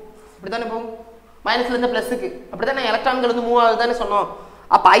போகும், இப்படி தானே போகும், மைனஸ்ல இருந்து பிளஸுக்கு அப்படி தானே எலக்ட்ரான்கள் வந்து மூவ் ஆகுது தானே சொன்னோம்.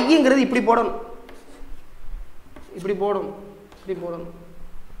 அப்போ ஐங்கிறது இப்படி போடணும், இப்படி போடணும், இப்படி போடணும்.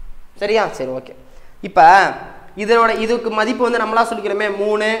 சரியா? சரி, ஓகே. இப்போ இதோட இதுக்கு மதிப்பு வந்து நம்மளா சொல்லிக்கிறோமே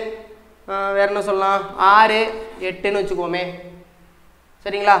 3, வேற என்ன சொல்லலாம், 6, 8ன்னு வச்சுக்கோமே.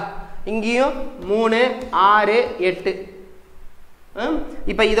 சரிங்களா? இங்கேயும் 3, 6, 8.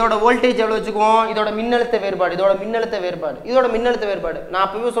 இப்போ இதோட வோல்டேஜ் எவ்வளோ வச்சுக்குவோம், இதோட மின்னழுத்த வேறுபாடு, இதோட மின்னழுத்த வேறுபாடு, இதோட மின்னழுத்த வேறுபாடு. நான்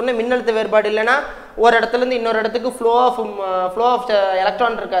அப்பவே சொன்னேன் மின்னழுத்த வேறுபாடு இல்லைன்னா ஒரு இடத்துலேருந்து இன்னொரு இடத்துக்கு ஃப்ளோ ஆஃப்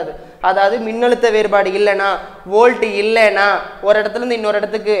எலக்ட்ரான் இருக்காது. அதாவது மின்னழுத்த வேறுபாடு இல்லைன்னா, வோல்ட் இல்லைன்னா ஒரு இடத்துலேருந்து இன்னொரு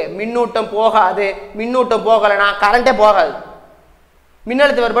இடத்துக்கு மின்னூட்டம் போகாது. மின்னூட்டம் போகலைன்னா கரண்ட்டே போகாது.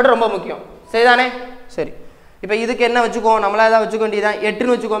 மின்னழுத்த வேறுபாடு ரொம்ப முக்கியம். சரிதானே? சரி, இப்போ இதுக்கு என்ன வச்சுக்குவோம், நம்மளா ஏதாவது வச்சுக்க வேண்டியதான்.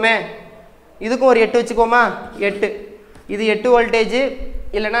 8ன்னு வச்சுக்கோமே. இதுக்கும் ஒரு 8 வச்சுக்கோமா. 8, இது 8 வோல்டேஜ்.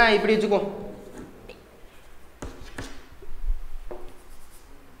 இல்லைன்னா இப்படி வச்சுக்கோம்,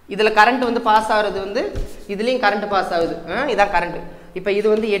 இதில் கரண்ட் வந்து பாஸ் ஆகுறது வந்து இதுலேயும் கரண்ட் பாஸ் ஆகுது. இதான் கரண்ட். இப்போ இது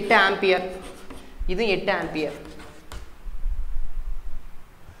வந்து 8 ஆம்பியர், இது 8 ஆம்பியர்.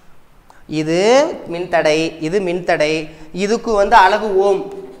 இது மின்தடை, இது மின்தடை. இதுக்கு வந்து அலகு ஓம்,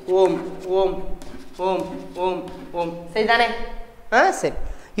 ஓம், ஓம், ஓம், ஓம், ஓம். சரிதானே? சரி.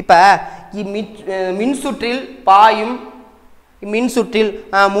 இப்போ மின்சுற்றில் பாயும் மின்சுற்றில்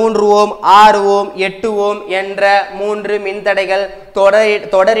 3 ஓம், 6 ஓம், 8 ஓம் என்ற 3 மின்தடைகள்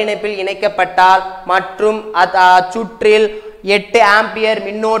தொடரிணைப்பில் இணைக்கப்பட்டால் மற்றும் அச்சுற்றில் 8 ஆம்பியர்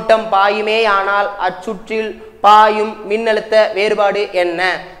மின்னோட்டம் பாயுமே ஆனால் அச்சுற்றில் பாயும் மின்னழுத்த வேறுபாடு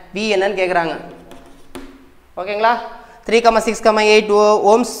என்ன, V என்னன்னு கேட்குறாங்க. ஓகேங்களா? 3,6,8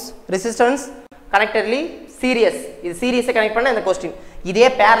 ஓம்ஸ் ரெசிஸ்டன்ஸ் கனெக்டட்லி சீரியஸ். இது சீரியஸை கனெக்ட் பண்ண இந்த கொஸ்டின். இதே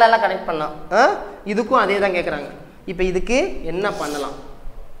பேரலாக கனெக்ட் பண்ணலாம். இதுக்கும் அதே தான் கேட்குறாங்க. இப்போ இதுக்கு என்ன பண்ணலாம்,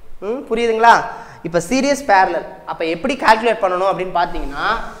 புரியுதுங்களா? இப்போ சீரியஸ் பேரலல் அப்போ எப்படி கால்குலேட் பண்ணணும் அப்படின்னு பார்த்தீங்கன்னா,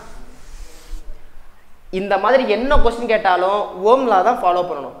 இந்த மாதிரி என்ன கொஸ்டின் கேட்டாலும் ஓம்லா தான் ஃபாலோ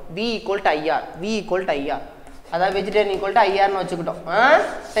பண்ணணும். V = IR, V = IR. அதாவது வெஜிடேரியன் = IRன்னு வச்சுக்கிட்டோம்.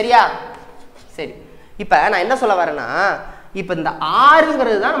 சரியா? சரி, இப்போ நான் என்ன சொல்ல வரேன்னா, இப்போ இந்த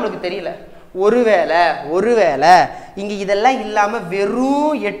ஆறுங்கிறது தான் நம்மளுக்கு தெரியல. ஒருவேளை இங்கே இதெல்லாம் இல்லாமல்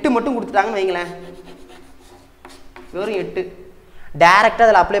வெறும் 8 மட்டும் கொடுத்துட்டாங்கன்னு வைங்களேன், வெறும் 8 டைரெக்டாக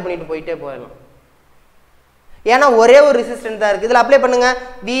அதில் அப்ளை பண்ணிட்டு போயிட்டே போயிடலாம். ஏன்னா ஒரே ஒரு ரெசிஸ்டன்ஸ் தான் இருக்குது. இதில் அப்ளை பண்ணுங்க.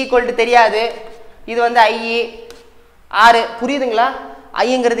 V = தெரியாது, இது வந்து I 6. புரியுதுங்களா?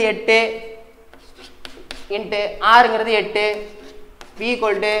 ஐங்கிறது 8 இன்ட்டு ஆறுங்கிறது 8, V =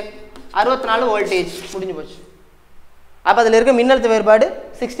 64 வோல்டேஜ். முடிஞ்சு போச்சு. அப்போ அதில் இருக்க மின்னழுத்த வேறுபாடு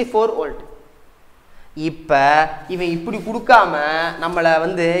 64 வோல்ட். இப்போ இவன் இப்படி கொடுக்காம நம்மளை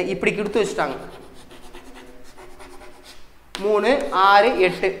வந்து இப்படி கொடுத்து வச்சுட்டாங்க. 3, 6,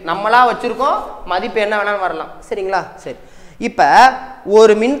 8 நம்மளா வச்சிருக்கோம். மதிப்பு என்ன வேணாலும் வரலாம். சரிங்களா? சரி, இப்போ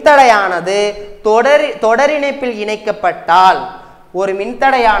ஒரு மின்தடையானது தொடரிணைப்பில் இணைக்கப்பட்டால், ஒரு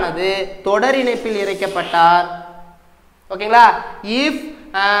மின்தடையானது தொடரிணைப்பில் இணைக்கப்பட்டால், ஓகேங்களா? இஃப்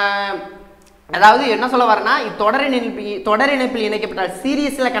அதாவது என்ன சொல்ல வரேன்னா, தொடரிணைப்பில் இணைக்கப்பட்டால்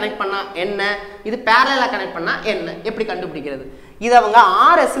சீரியஸில் கனெக்ட் பண்ணால் என்ன, இது பேரலாக கனெக்ட் பண்ணால் என்ன, எப்படி கண்டுபிடிக்கிறது? இது அவங்க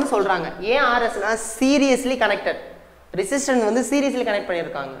RSன்னு சொல்கிறாங்க. ஏன் RSனா சீரியஸ்லி கனெக்டட். ரெசிஸ்டன்ஸ் வந்து சீரியஸ்லி கனெக்ட்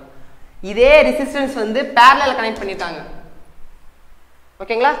பண்ணியிருக்காங்க. இதே ரெசிஸ்டன்ஸ் வந்து பேரலாக கனெக்ட் பண்ணியிருக்காங்க.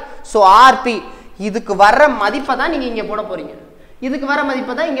 ஓகேங்களா? ஸோ RP இதுக்கு வர்ற மதிப்பை தான் நீங்கள் இங்கே போட போகிறீங்க. இதுக்கு வர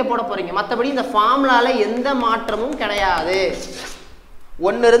மதிப்பை தான் இங்கே போட போகிறீங்க. மற்றபடி இந்த ஃபார்முலாவில் எந்த மாற்றமும் கிடையாது.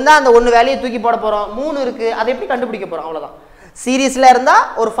 1 இருந்தால் அந்த 1 வேலையை தூக்கி போட போகிறோம். 3 இருக்குது, அதை எப்படி கண்டுபிடிக்க போகிறோம், அவ்வளோதான். சீரியஸில் இருந்தால்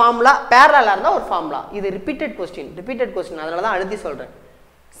ஒரு ஃபார்முலா, பேரலாக இருந்தால் ஒரு ஃபார்முலா. இது ரிப்பீட்டட் கொஸ்டின், அதனால தான் அழுத்தி சொல்கிறேன்.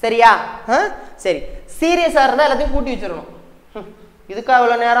 சரியா? சரி, சீரியஸாக இருந்தால் எல்லாத்தையும் கூட்டி வச்சிடணும். இதுக்காக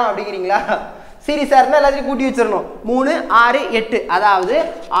இவ்வளோ நேரம் அப்படிங்கிறீங்களா? சீரியஸாக இருந்தால் எல்லாத்தையும் கூட்டி வச்சிடணும். 3, 6, 8 அதாவது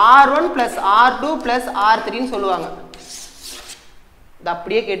R1 + R2 + R3ன்னு சொல்லுவாங்க. இது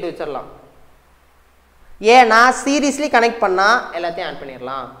அப்படியே கேட்டு வச்சிடலாம். ஏன்னா சீரியஸ்லி கனெக்ட் பண்ணால் எல்லாத்தையும் ஆட்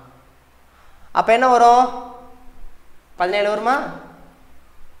பண்ணிடலாம். அப்போ என்ன வரும்? 17 வருமா?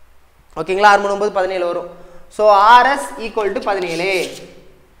 ஓகேங்களா? 6 3 9 17 வரும். So RS = 17.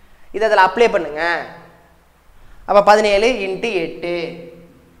 இதை அதில் அப்ளை பண்ணுங்க. அப்போ 17 × 8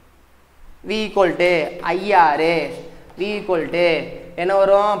 V = IR. V = என்ன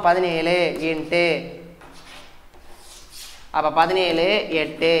வரும்? 17 × அப்போ 17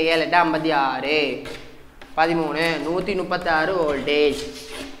 8 7 8 56 13 136 வோல்டேஜ்.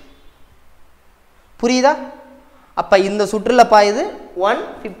 புரியுதா? அப்போ இந்த சுற்றுல பாயுது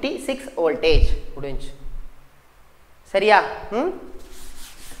 156 வோல்டேஜ். முடிஞ்சு. சரியா?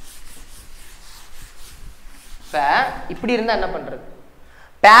 இப்போ இப்படி இருந்தால் என்ன பண்ணுறது?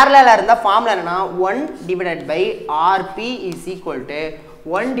 பேரலாக இருந்தால் ஃபார்முலா என்னன்னா 1/RP is equal to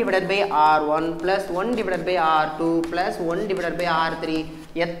 1/R1 plus 1/R2 plus 1/R3.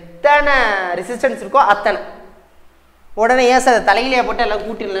 எத்தனை ரெசிஸ்டன்ஸ் இருக்கோ அத்தனை. உடனே ஏன் சார் தலையிலேயே போட்டு எல்லாம்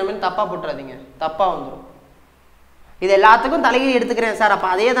கூட்டிடலாமே தப்பாக போட்டுறாதீங்க, தப்பாக வந்துடும். இது எல்லாத்துக்கும் தலையில் எடுத்துக்கிறேன் சார், அப்போ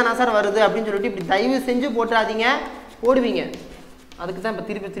அதே தானே சார் வருது அப்படின்னு சொல்லிட்டு இப்படி தயவு செஞ்சு போட்டுறாதீங்க, ஓடுவீங்க. அதுக்கு தான் இப்போ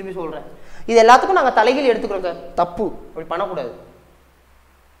திருப்பி திருப்பி சொல்கிறேன். இது எல்லாத்துக்கும் நாங்கள் தலையில் எடுத்துக்கிறோம் சார், தப்பு, அப்படி பண்ணக்கூடாது.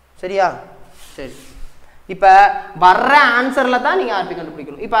 சரியா? சரி, இப்போ வர்ற ஆன்சரில் தான் நீங்கள் ஆர்பி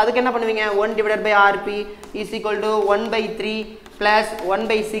கண்டுபிடிக்கணும். இப்போ அதுக்கு என்ன பண்ணுவீங்க? 1/RP is equal to 1/3 plus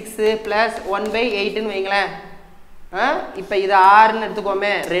 1/6 plus 1/8ன்னு வைங்களேன். இப்போ இது 6ன்னு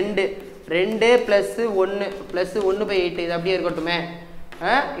எடுத்துக்கோமே, 2 ப்ளஸ் 1 ப்ளஸ் 1/8 இது அப்படியே இருக்கட்டுமே.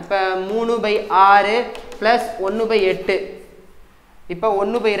 இப்போ 3/6 ப்ளஸ் 1/8, இப்போ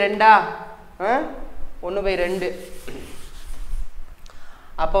 1/2 1/2.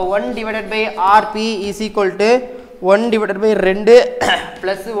 அப்போ 1/RP is equal to 1/2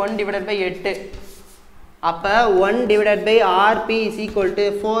 plus 1/8. அப்போ 1/RP is equal to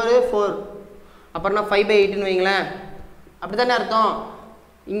 4 அப்புறம்னா 5/8ன்னு வைங்களேன். அப்படி தானே அர்த்தம்?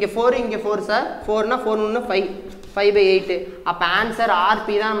 இங்கே 4 இங்கே 4 சார், 4னா 4 1 5, 5/8. அப்போ ஆன்சர்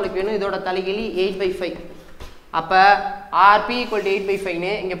ஆர்பி தான் நம்மளுக்கு வேணும். இதோட தலைகிலி 8/5. அப்போ ஆர்பி ஈக்குவல் டு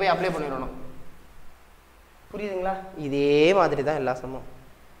 8/5ன்னு இங்கே போய் அப்ளை பண்ணிடணும். புரியுதுங்களா? இதே மாதிரி தான் எல்லா சமம்.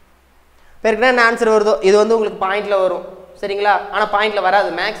 இப்போ என்ன ஆன்சர் வருதோ இது வந்து உங்களுக்கு பாயிண்டில் வரும். சரிங்களா? ஆனால் பாயிண்டில் வராது,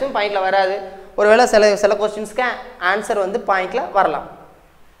 மேக்ஸிமம் பாயிண்டில் வராது. ஒருவேளை சில கொஸ்டின்ஸ்க்கு ஆன்சர் வந்து பாயிண்டில் வரலாம்.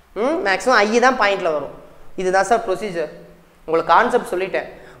 மேக்ஸிமம் ஐ தான் பாயிண்டில் வரும். இதுதான் சார் ப்ரொசீஜர். உங்களுக்கு கான்செப்ட் சொல்லிட்டேன்.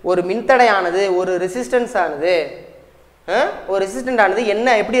 ஒரு மின்தடையானது, ஒரு ரெசிஸ்டன்ஸ் ஆனது, ஒரு ரெசிஸ்டன்ட் ஆனது என்ன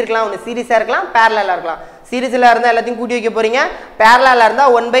எப்படி இருக்கலாம்? ஒன்று சீரிஸாக இருக்கலாம், பேரலாக இருக்கலாம். சீரிஸில் இருந்தால் எல்லாத்தையும் கூட்டி வைக்க போகிறீங்க, பேரலாக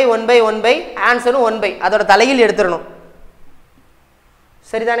இருந்தால் 1/1/1 ஆன்சரும் 1/, அதோட தலையில் எடுத்துடணும்.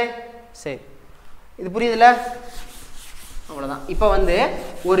 சரிதானே? சரி, இது புரியுதுல்ல? அவ்வளோதான். இப்போ வந்து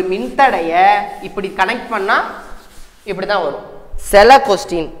ஒரு மின்தடையை இப்படி கனெக்ட் பண்ணால் இப்படி தான் வரும். சில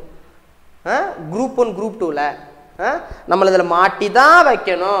கொஸ்டின் குரூப் 1 குரூப் 2ல் நம்மள இதில் மாட்டி தான்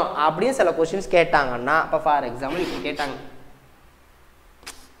வைக்கணும் அப்படின்னு சில கொஸ்டின்ஸ் கேட்டாங்கன்னா, இப்போ ஃபார் எக்ஸாம்பிள் இப்படி கேட்டாங்க,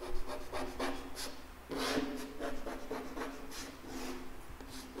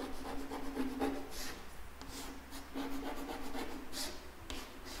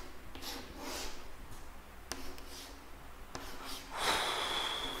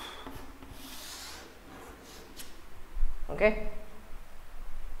 ஓகே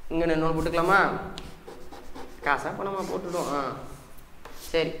இங்கே இன்னொன்று போட்டுக்கலாமா? காசா பணமாக போட்டுட்டோம்.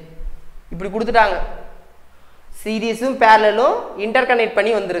 சரி, இப்படி கொடுத்துட்டாங்க. சீரீஸும் பேரலும் இன்டர் கனெக்ட்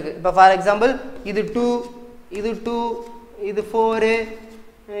பண்ணி வந்திருக்கு. இப்போ ஃபார் எக்ஸாம்பிள் இது 2, இது 2, இது 4,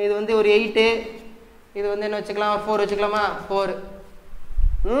 இது வந்து ஒரு 8, இது வந்து என்ன வச்சுக்கலாம்? ஒரு 4 வச்சுக்கலாமா? 4.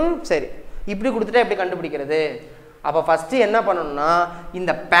 சரி, இப்படி கொடுத்துட்டா எப்படி கண்டுபிடிக்கிறது? அப்போ ஃபஸ்ட்டு என்ன பண்ணணும்னா,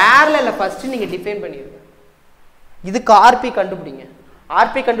 இந்த பேரலில் ஃபஸ்ட்டு நீங்கள் டிஃபைன் பண்ணிடுங்க. இதுக்கு ஆர்பி கண்டுபிடிங்க.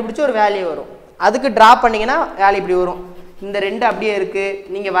 ஆர்பி கண்டுபிடிச்சி ஒரு வேல்யூ வரும், அதுக்கு ட்ரா பண்ணிங்கன்னா வேல்யூ இப்படி வரும். இந்த 2 அப்படியே இருக்குது.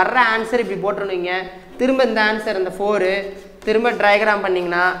 நீங்கள் வர்ற ஆன்சர் இப்படி போட்டுருவீங்க. திரும்ப இந்த ஆன்சர் இந்த 4 திரும்ப டயக்ராம்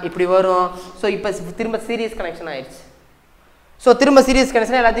பண்ணிங்கன்னா இப்படி வரும். ஸோ இப்போ திரும்ப சீரியஸ் கனெக்ஷன் ஆயிடுச்சு. ஸோ திரும்ப சீரியஸ்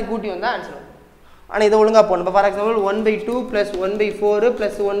கனெக்ஷன் எல்லாத்தையும் கூட்டி வந்தால் ஆன்சர் வரும். ஆனால் இதை ஒழுங்காக போகணும். இப்போ ஃபார் எக்ஸாம்பிள் 1/2 + 1/4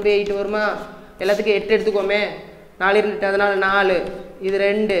 + 1/8 வருமா? எல்லாத்துக்கும் 8 எடுத்துக்கோமே. 4 2 அதனால் 4, இது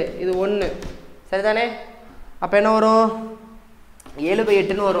 2, இது 1. சரிதானே? அப்போ என்ன வரும்?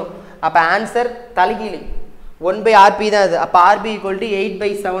 7/8ன்னு வரும். அப்போ ஆன்சர் தலைகீழ் 1/RP தான் அது. அப்போ RP =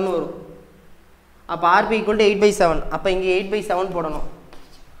 8/7 வரும். அப்போ RP = 8/7. அப்போ இங்கே 8/7 போடணும்.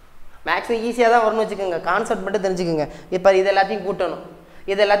 மேக்ஸிமம் ஈஸியாக தான் வரும்னு வச்சுக்கோங்க, கான்செப்ட் மட்டும் தெரிஞ்சுக்கோங்க. இப்போ இது எல்லாத்தையும் கூட்டணும்.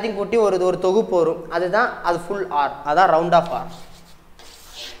 இது எல்லாத்தையும் கூட்டி ஒரு தொகுப்பு வரும். அதுதான் அது ஃபுல் ஆர், அதான் round of R.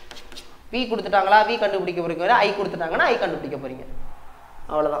 V கொடுத்துட்டாங்களா? V கண்டுபிடிக்க போகிறீங்க. I கொடுத்துட்டாங்கன்னா I கண்டுபிடிக்க போகிறீங்க.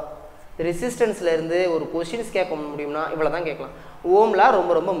 அவ்வளோதான். ரெசிஸ்டன்ஸில் இருந்து ஒரு கொஸ்டின்ஸ் கேட்க முடியும்னா இவ்வளோ தான் கேட்கலாம். ஓம்லாம்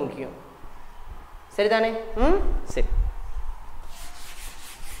ரொம்ப ரொம்ப முக்கியம். சரிதானே? சரி.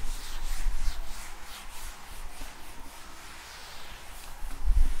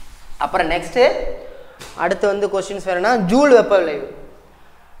 அப்புறம் நெக்ஸ்ட்டு அடுத்து வந்து கொஸ்டின்ஸ் வேணும்னா ஜூல் வெப்ப விளைவு.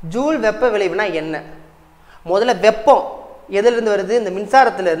 ஜூல் வெப்ப விளைவுனா என்ன? முதல்ல வெப்பம் எதுலேருந்து வருது? இந்த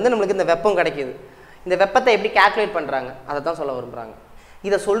மின்சாரத்துலேருந்து நம்மளுக்கு இந்த வெப்பம் கிடைக்கிது. இந்த வெப்பத்தை எப்படி கேல்குலேட் பண்ணுறாங்க அதை தான் சொல்ல விரும்புகிறாங்க.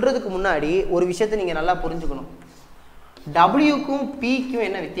 இதை சொல்கிறதுக்கு முன்னாடி ஒரு விஷயத்தை நீங்கள் நல்லா புரிஞ்சுக்கணும். டபிள்யூக்கும் பிக்கும்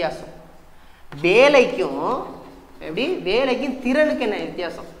என்ன வித்தியாசம்? வேலைக்கும் எப்படி வேலைக்கும் திறனுக்கு என்ன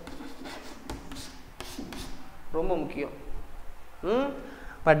வித்தியாசம்? ரொம்ப முக்கியம்.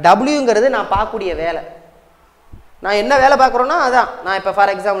 இப்போ டபிள்யூங்கிறது நான் பார்க்கக்கூடிய வேலை, நான் என்ன வேலை பார்க்குறோன்னா அதான். நான் இப்போ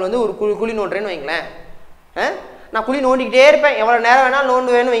ஃபார் எக்ஸாம்பிள் வந்து ஒரு குழி நோண்டுறேன்னு வைங்களேன். நான் குழி நோண்டிக்கிட்டே இருப்பேன், எவ்வளோ நேரம் வேணாலும்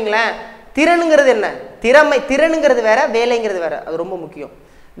நோண்டுவேன்னு வைங்களேன். திறனுங்கிறது என்ன? திறனுங்கிறது வேற, வேலைங்கிறது வேற. அது ரொம்ப முக்கியம்.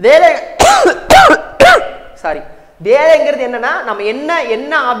 வேலைங்கிறது என்னன்னா நம்ம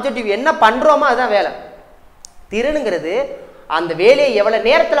என்ன ஆப்ஜெக்டிவ் என்ன பண்றோமோ அதுதான் வேலை. திறனுங்கிறது அந்த வேலையை எவ்வளவு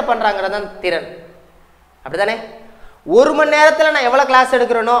நேரத்தில் பண்றாங்கிறது தான் திறன். அப்படிதானே? 1 மணி நேரத்தில் நான் எவ்வளவு கிளாஸ்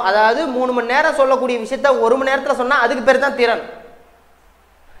எடுக்கிறேனோ, அதாவது 3 மணி நேரம் சொல்லக்கூடிய விஷயத்த 1 மணி நேரத்தில் சொன்னா அதுக்கு பேர் தான் திறன்.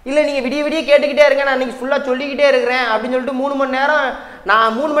 இல்லை நீங்கள் விடிய கேட்டுக்கிட்டே இருங்க, நான் இன்னைக்கு ஃபுல்லாக சொல்லிக்கிட்டே இருக்கிறேன் அப்படின்னு சொல்லிட்டு 3 மணி நேரம்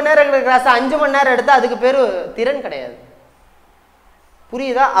நான் 3 மணி நேரம் இருக்கிற கிளாஸ் 5 மணி நேரம் எடுத்தால் அதுக்கு பேர் திறன் கிடையாது.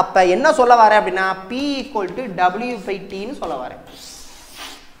 புரியுதா? அப்போ என்ன சொல்ல வரேன் அப்படின்னா P = W/Tன்னு சொல்ல வரேன்.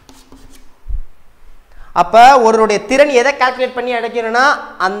 அப்போ ஒருவருடைய திறன் எதை கால்குலேட் பண்ணி அடைக்கணும்னா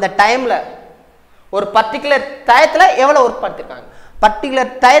அந்த டைமில் ஒரு பர்டிகுலர் டயத்தில் எவ்வளோ ஒர்க் பார்த்துருக்காங்க, பர்டிகுலர்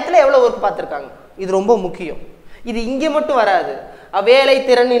டயத்தில் எவ்வளோ ஒர்க் பார்த்துருக்காங்க. இது ரொம்ப முக்கியம். இது இங்கே மட்டும் வராது, வேலை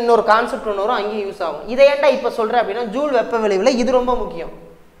திறன் இன்னொரு கான்செப்ட் ஒன்று வரும், அங்கேயும் யூஸ் ஆகும். இதை ஏன்டா இப்போ சொல்கிறேன் அப்படின்னா ஜூல் வெப்ப விளைவில் இது ரொம்ப முக்கியம்.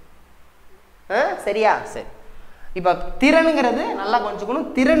 சரியா? சரி. இப்போ திறனுங்கிறது நல்லா கொஞ்சம்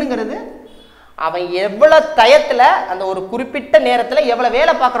திறனுங்கிறது அவன் எவ்வளோ டயத்தில் அந்த ஒரு குறிப்பிட்ட நேரத்தில் எவ்வளோ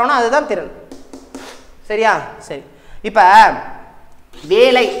வேலை பார்க்குறானோ அதுதான் திறன். சரியா? சரி. இப்போ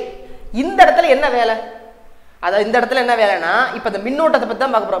வேலை இந்த இடத்துல என்ன வேலை, அதாவது இந்த இடத்துல என்ன வேலைன்னா இப்போ இந்த மின்னோட்டத்தை பற்றி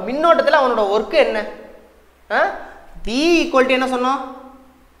தான் பார்க்க போகிறோம். மின்னோட்டத்தில் அவனோட ஒர்க்கு என்ன? V = என்ன சொன்னோம்?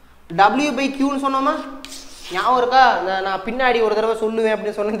 W/Qன்னு சொன்னோமா? ஞாபகம் இருக்கா? நான் பின்னாடி ஒரு தடவை சொல்லுவேன்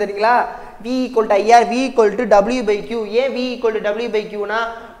அப்படின்னு சொன்னேன் தெரியுங்களா? V = IR, V = W/Q. ஏன் V = W/Qனா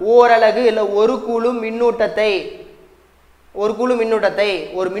ஓரலகு இல்லை ஒரு கூலும் மின்னூட்டத்தை ஒரு மின்னூட்டத்தை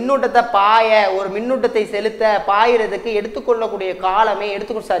ஒரு மின்னூட்டத்தை செலுத்த பாயிறதுக்கு எடுத்துக்கொள்ளக்கூடிய காலமே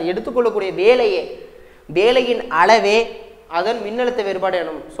எடுத்துக்கொள்ளக்கூடிய வேலையின் அளவே அதன் மின்னழுத்த வேறுபாடு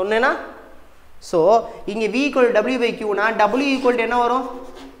எனும் சொன்னேன்னா. ஸோ இங்கே V = W/Qனா W என்ன வரும்?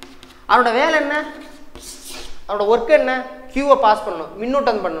 அவனோட வேலை என்ன, அவனோட ஒர்க் என்ன? Qவை பாஸ் பண்ணணும்,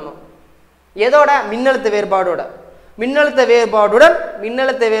 மின்னூட்டம் பண்ணணும். எதோட? மின்னழுத்த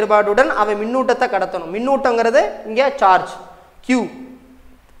வேறுபாடுடன் அவன் மின்னூட்டத்தை கடத்தணும். மின்னூட்டங்கிறது இங்கே சார்ஜ் Q.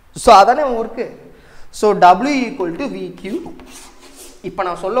 ஸோ அதானே அவன் ஒர்க்கு. So W = VQ. இப்போ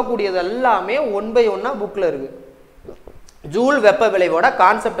நான் சொல்லக்கூடியது எல்லாமே 1/1 புக்கில் இருக்குது. ஜூல் வெப்ப விளைவோட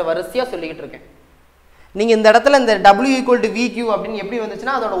கான்செப்டை வரிசையாக சொல்லிக்கிட்டு இருக்கேன். நீங்கள் இந்த இடத்துல இந்த W = VQ அப்படின்னு எப்படி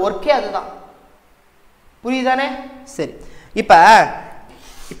வந்துச்சுன்னா அதோட ஒர்க்கே அதுதான். புரியுதானே? சரி. இப்போ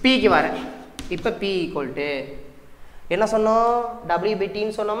Pக்கு வரேன். இப்போ P = என்ன சொன்னோம்?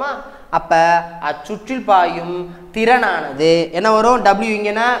 W/Tன்னு சொன்னோமா? அப்போ அச்சுற்றில் பாயும் திறனானது என்ன வரும்? W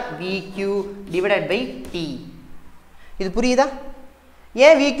இங்கன்னா VQ/T. இது புரியுதா?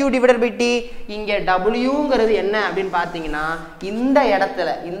 ஏன் VQ/T? இங்கே Wங்கிறது என்ன அப்படின்னு பார்த்தீங்கன்னா இந்த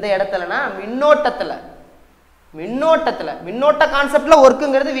இடத்துலனா மின்னோட்ட கான்செப்ட்ல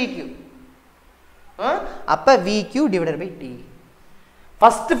ஒர்க்குங்கிறது VQ. அப்ப VQ/T.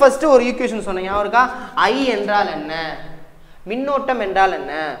 ஃபர்ஸ்ட் ஒரு ஈக்குவேஷன் சொன்னேன், ஞாபகம் இருக்கா? I என்றால் என்ன, மின்னோட்டம் என்றால்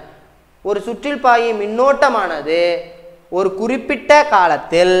என்ன? ஒரு சுற்றில் பாயும் மின்னோட்டமானது ஒரு குறிப்பிட்ட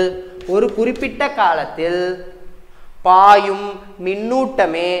காலத்தில் பாயும்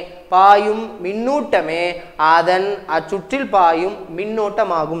மின்னூட்டமே அதன் அச்சுற்றில் பாயும்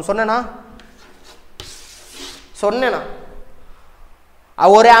மின்னோட்டமாகும். சொன்னேனா?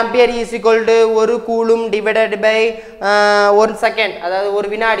 ஒரு ஆம்பியர் = 1 கூலும் / 1 செகண்ட், அதாவது ஒரு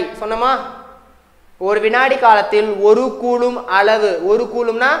வினாடி. சொன்னமா? ஒரு வினாடி காலத்தில் ஒரு கூலும் அளவு, ஒரு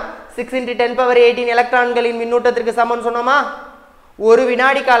கூலும்னா 6 × 10⁻18 எலக்ட்ரான்களின் மின்னூட்டத்திற்கு சமம் சொன்னோமா? ஒரு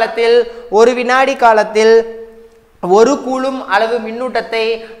வினாடி காலத்தில் ஒரு கூலும் அளவு மின்னூட்டத்தை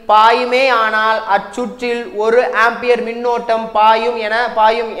பாயுமே ஆனால் அச்சுற்றில் 1 ஆம்பியர் மின்னோட்டம்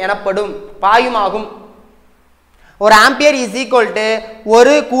பாயுமாகும். ஒரு ஆம்பியர் =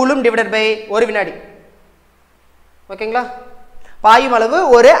 1 கூலும் / 1 வினாடி. ஓகேங்களா? பாயும் அளவு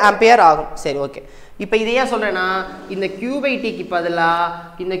 1 ஆம்பியர் ஆகும். சரி, ஓகே. இப்போ இதை ஏன் சொல்றேன்னா இந்த Q/Tக்கு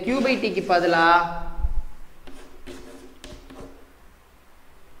பதிலா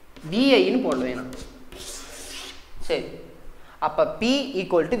VIன்னு போடுவேன். சரி, அப்ப P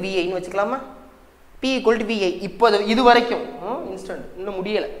 = VIன்னு வச்சுக்கலாமா? P = VI. இப்போ இது வரைக்கும் இன்ஸ்டன்ட் இன்னும்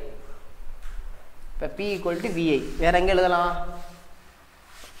முடியல. இப்போ P = VI. வேற எங்க எழுதலாம்?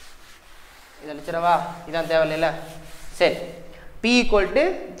 இதை அழிச்சிடவா? இதான் தேவையில்ல. சரி, P =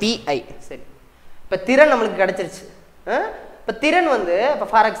 VI. சரி, இப்போ திறன் நம்மளுக்கு கிடைச்சிருச்சு. இப்போ திறன் இப்போ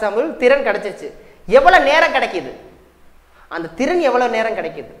ஃபார் எக்ஸாம்பிள் திறன் கிடைச்சிருச்சு. எவ்வளோ நேரம் கிடைக்கிது? அந்த திறன் எவ்வளோ நேரம்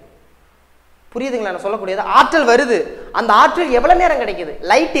கிடைக்கிது? புரியுதுங்களா நான் சொல்லக்கூடியது? ஆற்றல் வருது, அந்த ஆற்றல் எவ்வளவு நேரம் கிடைக்குது?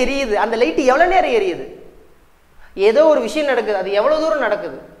 லைட் எரியுது, அந்த லைட் எவ்வளவு நேரம் எரியுது? ஏதோ ஒரு விஷயம் நடக்குது, அது எவ்வளவு தூரம்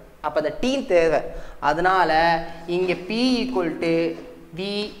நடக்குது? அப்போ அந்த T தேவை. அதனால இங்கே P ஈக்குவல் டு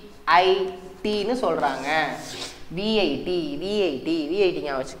VITன்னு சொல்கிறாங்க. VIT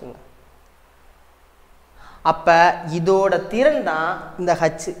வச்சுக்கோங்க. அப்போ இதோட திறன் தான் இந்த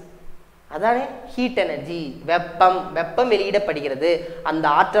H. அதானே ஹீட் எனர்ஜி, வெப்பம் வெளியிடப்படுகிறது. அந்த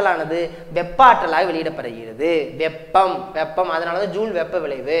ஆற்றலானது வெப்ப ஆற்றலாக வெளியிடப்படுகிறது. வெப்பம் அதனால தான் ஜூல் வெப்ப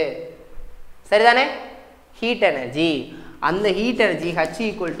விளைவு. சரிதானே? Heat energy. அந்த heat energy H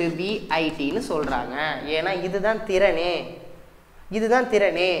equal to VITன்னு சொல்கிறாங்க. ஏன்னா இதுதான் திறனே.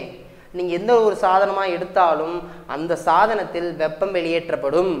 நீங்கள் எந்த ஒரு சாதனமாக எடுத்தாலும் அந்த சாதனத்தில் வெப்பம்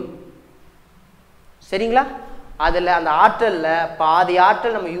வெளியேற்றப்படும். சரிங்களா? அதில் அந்த ஆற்றலில் பாதி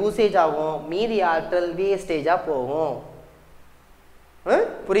ஆற்றல் நம்ம யூசேஜ் ஆகும், மீதி ஆற்றல் வேஸ்டேஜாக போகும்.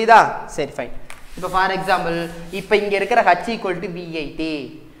 புரியுதா? சரி, ஃபைன். இப்போ ஃபார் எக்ஸாம்பிள் இப்போ இங்கே இருக்கிற H ஈக்குவல் டு VIT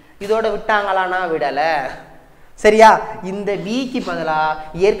இதோட விட்டாங்களான்னா விடலை. சரியா? இந்த Vக்கு பதிலாக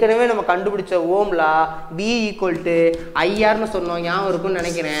ஏற்கனவே நம்ம கண்டுபிடிச்ச ஓம்லா V ஈக்குவல் டு IRன்னு சொன்னோம், ஞாபகம் இருக்குன்னு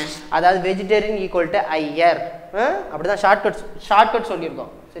நினைக்கிறேன். அதாவது வெஜிடேரியன் ஈக்குவல் டு IR. அப்படி தான் ஷார்ட்கட்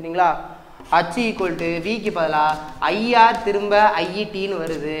சொல்லியிருக்கோம். சரிங்களா? H ஈக்குவல் டு Vக்கு பதிலாக IR திரும்ப IETன்னு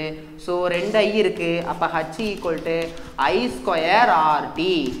வருது. ஸோ 2 I இருக்குது. அப்போ H ஈக்குவல் டு I²RT.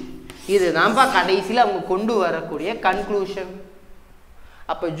 இதுதான்ப்பா கடைசியில் அவங்க கொண்டு வரக்கூடிய கன்க்ளூஷன்.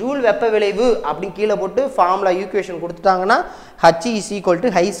 அப்போ ஜூல் வெப்ப விளைவு அப்படின்னு கீழே போட்டு formula equation கொடுத்துட்டாங்கன்னா H is equal to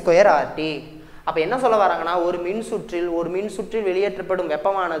I²RT. அப்போ என்ன சொல்ல வராங்கன்னா, ஒரு மின்சுற்றில் வெளியேற்றப்படும்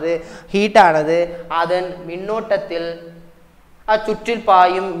வெப்பமானது ஹீட்டானது அதன் மின்னோட்டத்தில் அச்சுற்றில்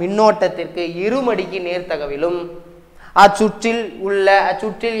பாயும் மின்னோட்டத்திற்கு இருமடிக்கு நேர்த்தகவிலும்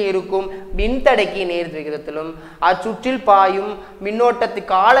அச்சுற்றில் இருக்கும் மின்தடைக்கு நேர் விகிதத்திலும் அச்சுற்றில் பாயும் மின்னோட்டத்து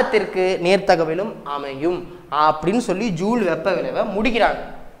காலத்திற்கு நேர்த்தகவிலும் அமையும் அப்படின்னு சொல்லி ஜூல் வெப்ப விளைவை முடிக்கிறாங்க.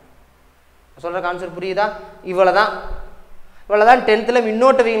 சொல்ற கான்செப்ட் புரியுதா? இவ்வளவுதான் 10th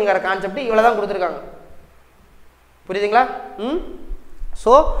மின்னோட்ட விகிதங்கிற கான்செப்ட் இவ்வளவுதான் கொடுத்துருக்காங்க. புரியுதுங்களா?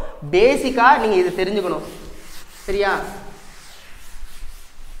 ஸோ பேசிக்கா நீங்க இது தெரிஞ்சுக்கணும். சரியா?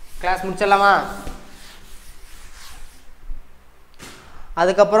 கிளாஸ் முடிச்சிடலாமா?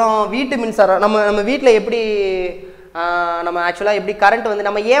 அதுக்கப்புறம் வீட்டு மின்சாரம் நம்ம வீட்டில் எப்படி நம்ம ஆக்சுவலாக எப்படி கரண்ட் வந்து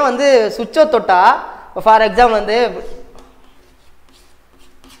நம்ம ஏன் வந்து சுவிட்சை தொட்டா, ஃபார் எக்ஸாம்பிள் வந்து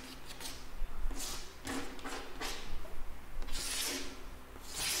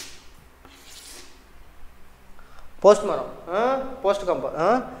போஸ்ட் கம்பு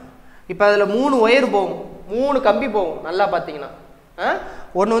இப்போ அதில் 3 ஒயர் போகும், 3 கம்பி போகும். நல்லா பார்த்தீங்கன்னா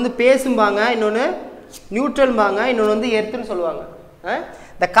ஒன்று வந்து பேசும்பாங்க, இன்னொன்று நியூட்ரல்பாங்க, இன்னொன்று வந்து எர்த்துன்னு சொல்லுவாங்க.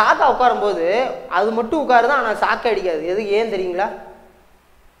 இந்த காக்கா உட்காரும்போது அது மட்டும் உட்காருதான், ஆனால் சாக்கை அடிக்காது. எது ஏன் தெரியுங்களா?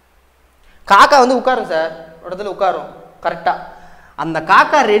 காக்கா வந்து உட்காரும் சார், இடத்துல உட்காரும் கரெக்டாக. அந்த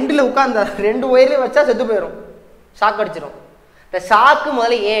காக்கா 2ல் உட்கார்ந்த 2 ஒயர்லேயும் வச்சா செத்து போயிடும், ஷாக் அடிச்சிடும். இந்த ஷாக்கு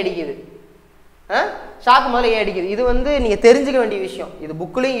முதல்ல ஏன் அடிக்குது? இது வந்து நீங்கள் தெரிஞ்சுக்க வேண்டிய விஷயம். இது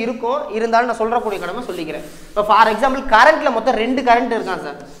புக்லேயும் இருக்கும், இருந்தாலும் நான் சொல்கிறக்கூடிய கடமை சொல்லிக்கிறேன். இப்போ ஃபார் எக்ஸாம்பிள் கரண்ட்டில் மொத்தம் 2 கரண்ட் இருக்கான்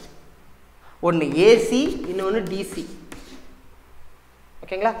சார். ஒன்று ஏசி, இன்னொன்று டிசி.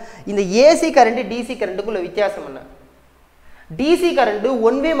 ஓகேங்களா? இந்த ஏசி கரண்ட்டு டிசி கரண்ட்டுக்குள்ள வித்தியாசம் என்ன? டிசி கரண்ட்டு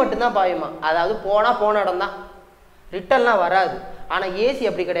 1 வே மட்டும்தான் பாயுமா, அதாவது போன இடம் தான், ரிட்டர்ன்லாம் வராது. ஆனால் ஏசி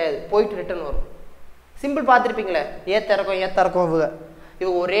அப்படி கிடையாது, போயிட்டு ரிட்டர்ன் வரும். சிம்பிள் பார்த்துருப்பீங்களே, ஏத்தறக்கம்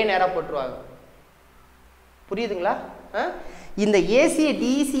இவங்க ஒரே நேரம் போட்டுருவாங்க. புரியுதுங்களா? இந்த ஏசியை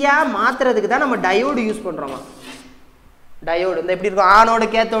டிசியாக மாற்றுறதுக்கு தான் நம்ம டயோடு யூஸ் பண்ணுறோமா. டயோடு இந்த எப்படி இருக்கும், ஆனோடு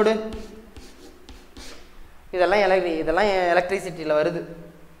கேத்தோடு, இதெல்லாம் எலக்ட்ரிசிட்டியில் வருது.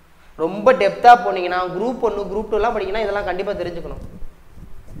 ரொம்ப டெப்த்தாக போனீங்கன்னா குரூப் 1 குரூப் 2 படிக்கணும், இதெல்லாம் கண்டிப்பாக தெரிஞ்சுக்கணும்.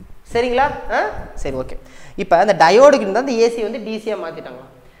 சரிங்களா? சரி, ஓகே. இப்போ அந்த டயோடுக்கு இருந்தால் இந்த ஏசி வந்து டிசியாக மாற்றிட்டாங்க.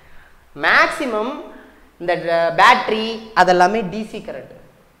 மேக்ஸிமம் இந்த பேட்ரி அதெல்லாமே DC current,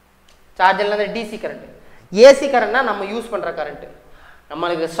 சார்ஜர்லாம் DC current. AC கரண்ட்னா நம்ம யூஸ் பண்ணுற கரண்ட்டு.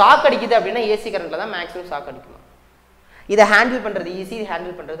 நம்மளுக்கு ஷாக் அடிக்குது அப்படின்னா ஏசி கரண்ட்டில் தான் மேக்ஸிமம் ஷாக் அடிக்கணும். இதை ஹேண்டில் பண்ணுறது ஈஸி,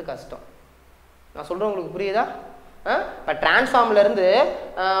 ஹேண்டில் பண்ணுறது கஷ்டம். நான் சொல்கிறேன், உங்களுக்கு புரியுதா? இப்போ டிரான்ஸ்ஃபார்மர்லேருந்து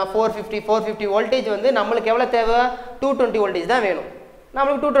 450 வோல்டேஜ் வந்து நம்மளுக்கு எவ்வளோ தேவை? 220 வோல்டேஜ் தான் வேணும்.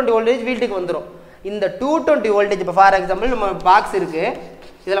 நம்மளுக்கு 220 வோல்டேஜ் வீட்டுக்கு வந்துடும். இந்த 220 வோல்டேஜ் இப்போ ஃபார் எக்ஸாம்பிள் நம்ம பாக்ஸ் இருக்குது,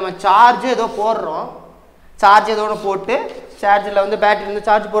 இதில் நம்ம சார்ஜ் ஏதோ போடுறோம், சார்ஜ் ஏதோ ஒன்று போட்டு சார்ஜில் வந்து பேட்டரி வந்து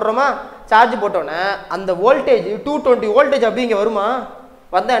சார்ஜ் போடுறோமா, சார்ஜ் போட்டோன்னே அந்த வோல்டேஜ் 220 வோல்டேஜ் அப்படி இங்கே வருமா?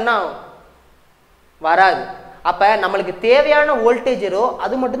 வந்தால் என்ன ஆகும்? வராது. அப்போ நம்மளுக்கு தேவையான வோல்டேஜரோ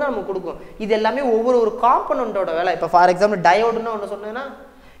அது மட்டும்தான் நமக்கு கொடுக்கும். இது எல்லாமே ஒவ்வொரு காம்பனண்ட்டோட வேலை. இப்போ ஃபார் எக்ஸாம்பிள் டயோடுன்னு ஒன்று சொன்னேன்னா,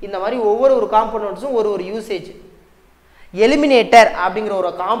 இந்த மாதிரி ஒவ்வொரு காம்பனண்ட்ஸும் ஒரு யூசேஜ். எலிமினேட்டர் அப்படிங்கிற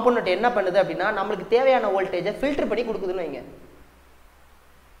ஒரு காம்பனண்ட் என்ன பண்ணுது அப்படின்னா, நம்மளுக்கு தேவையான வோல்டேஜை ஃபில்டர் பண்ணி கொடுக்குதுன்னு வைங்க.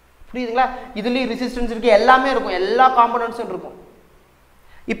 புரியுதுங்களா? இதுலேயும் ரெசிஸ்டன்ஸ் இருக்குது, எல்லாமே இருக்கும், எல்லா காம்பனண்ட்ஸும் இருக்கும்.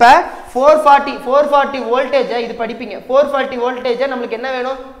 இப்போ 440 வோல்டேஜை இது படிப்பீங்க. 440 வோல்டேஜை நம்மளுக்கு என்ன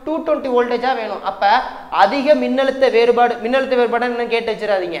வேணும்? 220 வோல்டேஜாக வேணும். அப்போ அதிக மின்னழுத்த வேறுபாடு என்ன கேட்டு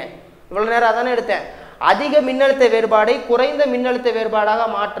வச்சிடாதீங்க. இவ்வளோ நேரம் அதானே எடுத்தேன். அதிக மின்னழுத்த வேறுபாடை குறைந்த மின்னழுத்த வேறுபாடாக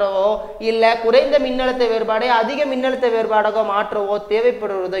மாற்றவோ இல்லை குறைந்த மின்னழுத்த வேறுபாடை அதிக மின்னழுத்த வேறுபாடாக மாற்றவோ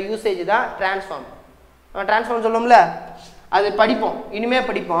தேவைப்படுற யூசேஜ் தான் டிரான்ஸ்ஃபார்ம் சொல்லுவோம்ல, அது படிப்போம், இனிமேல்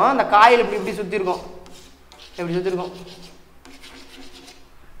படிப்போம். அந்த காயில் இப்படி சுற்றிருக்கோம்,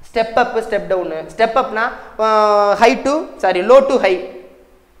 step up step town. Step Apna low to high,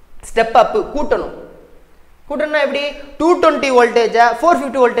 step அப்பு கூட்டணும்னா எப்படி? 220 வோல்டேஜா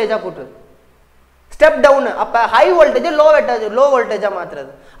 450 வோல்டேஜா கூட்டுறது. ஸ்டெப் டவுன் அப்போ ஹை வோல்டேஜ் லோ வோல்டேஜாக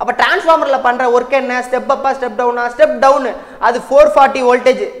மாற்றுறது. அப்போ டிரான்ஸ்ஃபார்மரில் பண்ணுற ஒர்க் என்ன? ஸ்டெப் அப்பா ஸ்டெப் டவுனா? ஸ்டெப் டவுனு அது 440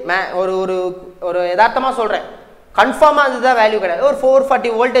 வோல்டேஜ். ஒரு யதார்த்தமாக சொல்கிறேன், கன்ஃபார்மாக அதுதான் வேல்யூ கிடையாது. ஒரு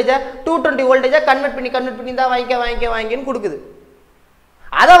 440 வோல்டேஜை 220 வோல்டேஜை கன்வெர்ட் பண்ணி தான் வாங்கிக்கன்னு கொடுக்குது.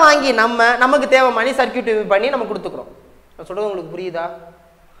 அதை வாங்கி நமக்கு தேவை மணி சர்க்கியூட் பண்ணி நம்ம கொடுத்துக்குறோம். நான் சொல்கிறது உங்களுக்கு புரியுதா?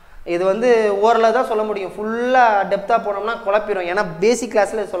 இது ஓரளவு தான் சொல்ல முடியும். ஃபுல்லாக டெப்த்தாக போனோம்னா குழப்பிடும். ஏன்னா பேசிக்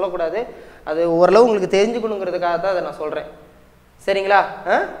கிளாஸில் சொல்லக்கூடாது. அது ஓரளவு உங்களுக்கு தெரிஞ்சுக்கணுங்கிறதுக்காக தான் அதை நான் சொல்கிறேன். சரிங்களா?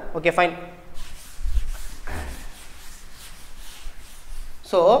 Okay fine.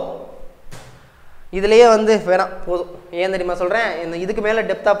 ஸோ இதுலேயே வேணாம், போதும். ஏன் தெரியுமா சொல்கிறேன்? இதுக்கு மேலே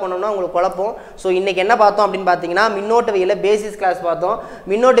டெப்த்தாக போனோம்னா உங்களுக்கு குழப்பம். ஸோ இன்றைக்கி என்ன பார்த்தோம் அப்படின்னு பார்த்தீங்கன்னா, மின்னோட்டவியலில் பேசிஸ் கிளாஸ் பார்த்தோம்.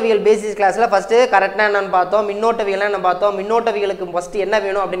 மின்னோட்டவியல் பேசிஸ் கிளாஸில் ஃபஸ்ட்டு கரெக்டாக என்னென்னு பார்த்தோம், மின்னோட்டவியல் என்ன பார்த்தோம். மின்னோட்டவியலுக்கு ஃபஸ்ட்டு என்ன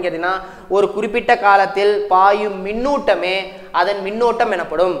வேணும் அப்படின்னு கேட்டிங்கன்னா, ஒரு குறிப்பிட்ட காலத்தில் பாயும் மின்னூட்டமே அதன் மின்னோட்டம்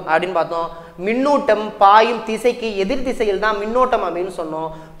எனப்படும் அப்படின்னு பார்த்தோம். மின்னூட்டம் பாயும் திசைக்கு எதிர் திசையில் தான் மின்னோட்டம் அப்படின்னு சொன்னோம்.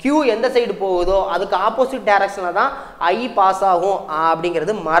 Q எந்த சைடு போகுதோ அதுக்கு ஆப்போசிட் டைரக்ஷனில் தான் I பாஸ் ஆகும்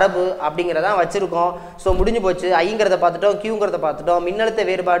அப்படிங்கிறது மரபு அப்படிங்கிறதான் வச்சுருக்கோம். ஸோ முடிஞ்சு போச்சு. ஐங்கிறத பார்த்துட்டோம், Qங்கிறத பார்த்துட்டோம். மின்னழுத்த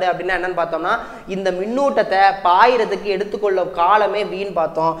வேறுபாடு அப்படின்னா என்னன்னு பார்த்தோம்னா, இந்த மின்னூட்டத்தை பாயிறதுக்கு எடுத்துக்கொள்ள காலமே Vன்னு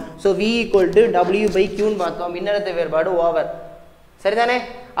பார்த்தோம். ஸோ V = W/Qன்னு பார்த்தோம். மின்னழுத்த வேறுபாடு ஓவர். சரிதானே?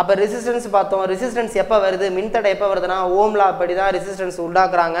 அப்போ ரெசிஸ்டன்ஸ் பார்த்தோம். ரெசிஸ்டன்ஸ் எப்போ வருது? மின்தடை எப்போ வருதுன்னா ஓம் லா படி தான் ரெசிஸ்டன்ஸ்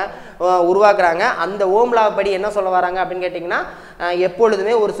உருவாக்குறாங்க. அந்த ஓம் லா படி என்ன சொல்ல வராங்க அப்படின்னு கேட்டிங்கன்னா,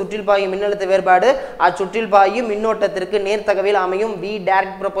 எப்பொழுதுமே ஒரு சுற்றில் பாயும் மின்னழுத்த வேறுபாடு அச்சுற்றில் பாயும் மின்னோட்டத்திற்கு நேர்த்தகவில் அமையும். V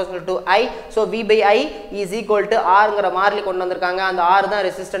direct proportional to I. So V/I is equal to Rங்கிற மாறிலி கொண்டு வந்திருக்காங்க. அந்த R தான்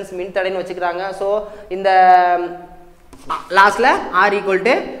ரெசிஸ்டன்ஸ் மின்தடைன்னு வச்சுக்கிறாங்க. ஸோ இந்த லாஸ்ட்டில் R =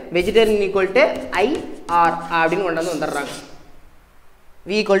 வெஜிடேரியன் = IR அப்படின்னு கொண்டு வந்துடுறாங்க.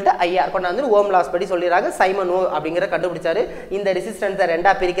 V = IR கொண்டாந்து ஓம் லாஸ் படி சொல்லிடுறாங்க. சைமன் ஓ அப்படிங்கிற கண்டுபிடிச்சாரு. இந்த ரெசிஸ்டன்ஸை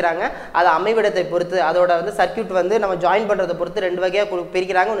ரெண்டாக பிரிக்கிறாங்க. அது அமைவிடத்தை பொறுத்து, அதோட சர்க்கியூட் நம்ம ஜாயின் பண்ணுறதை பொறுத்து ரெண்டு வகையாக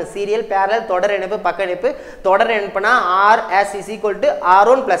பிரிக்கிறாங்க. ஒன்று சீரியல், பேரலல், தொடர் இணைப்பு, பக்க இணைப்பு. தொடர் இணைப்புனா RS =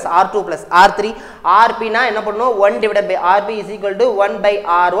 R1 + R2 + R3. RPனா என்ன பண்ணணும்? 1/RP =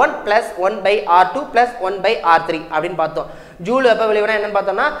 1/R1 + 1/R2 + 1/R3 அப்படின்னு பார்த்தோம். ஜூல் வெப்ப விளைவுனா என்னன்னு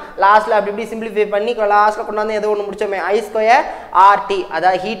பார்த்தோம்னா, லாஸ்ட்டில் அப்படி சிம்பிளிஃபை பண்ணி லாஸ்ட்டில் கொண்டாந்து ஏதோ ஒன்று முடிச்சோமே, I² RT,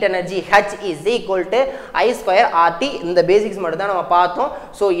 அதாவது heat energy H = I² RT. இந்த பேசிக்ஸ் மட்டும் தான் நம்ம பார்த்தோம்.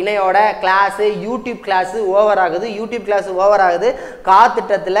 So இணையோட class YouTube class over ஆகுது.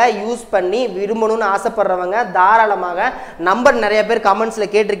 காத்திட்டத்தில் யூஸ் பண்ணி விரும்பணும்னு ஆசைப்படுறவங்க தாராளமாக நம்பர் நிறைய பேர்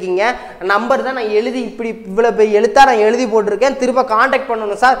கமெண்ட்ஸில் கேட்டிருக்கீங்க. நம்பர் தான் நான் இவ்வளோ பெரிய எழுத்தாக நான் எழுதி போட்டிருக்கேன். திரும்ப காண்டாக்ட்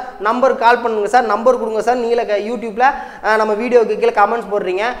பண்ணணும் சார், நம்பர் கால் பண்ணுங்க சார், நம்பர் கொடுங்க சார். நீங்கள யூடியூப்பில் நம்ம வீடியோக்கு கீழே கமெண்ட்ஸ்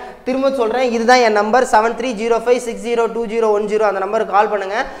போடுறீங்க. திரும்ப சொல்கிறேன், இதுதான் என் நம்பர் 7305602010. அந்த நம்பருக்கு கால்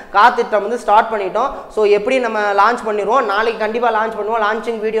பண்ணுங்கள். காத்திட்டம் ஸ்டார்ட் பண்ணிட்டோம். ஸோ எப்படி நம்ம லான்ச் பண்ணிடுவோம், நாளைக்கு கண்டிப்பாக லான்ச் பண்ணுவோம்.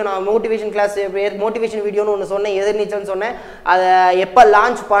 லான்ச்சிங் வீடியோ நான் மோட்டிவேஷன் கிளாஸ் மோட்டிவேஷன் வீடியோன்னு ஒன்று சொன்னேன், எதிர்நீச்சல்னு சொன்னேன். அதை எப்போ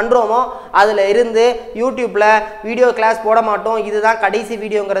லான்ச் பண்ணுறோமோ அதில் இருந்து யூடியூப்பில் வீடியோ கிளாஸ் போட மாட்டோம். இதுதான் கடைசி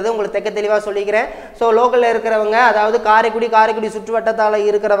வீடியோங்கிறது உங்களுக்கு தெக்க தெளிவாக சொல்லிக்கிறேன். ஸோ லோக்கலில் இருக்கிறவங்க, அதாவது காரைக்குடி சுற்று வட்டத்தால்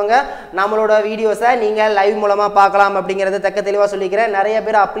இருக்கிறவங்க நம்மளோட வீடியோஸை நீங்கள் லைவ் மூலமாக பார்க்கலாம் அப்படிங்கிறத தெக்க தெளிவாக சொல்லிக்கிறேன். நிறைய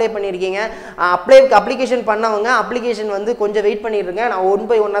பேர் அப்ளை பண்ணியிருக்கீங்க. அப்ளிகேஷன் பண்ணவங்க அப்ளிகேஷன் கொஞ்சம் வெயிட் பண்ணிடுங்க. நான் 1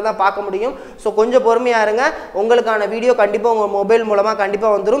 by 1 தான் பார்க்க முடியும். ஸோ கொஞ்சம் பொறுமையாக இருங்க. உங்களுக்கான வீடியோ கண்டிப்பாக உங்கள் மொபைல் மூலமாக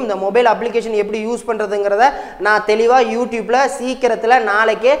கண்டிப்பாக வந்துடும். இந்த மொபைல் அப்ளிகேஷன் எப்படி யூஸ் பண்ணுறதுங்கிறத நான் தெளிவாக யூடியூப்பில் சீக்கிரத்தில்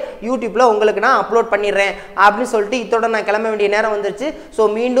நாளைக்கே யூடியூப்பில் உங்களுக்கு நான் அப்லோட் பண்ணிடுறேன் அப்படின்னு சொல்லிட்டு இதோட நான் கிளம்ப வேண்டிய நேரம் வந்துருச்சு. ஸோ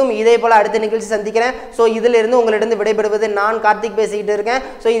மீண்டும் இதே போல் அடுத்த நிகழ்ச்சி சந்திக்கிறேன். ஸோ இதிலிருந்து உங்களிடம் விடைபெறுவது நான் கார்த்திக் பேசிக்கிட்டு இருக்கேன்.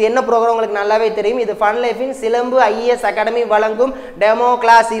 ஸோ இது என்ன ப்ரோக்ராம் உங்களுக்கு நல்லாவே தெரியும். இது ஃபன் லைஃபின் சிலம்பு IAS அகாடமி வழங்கும் டெமோ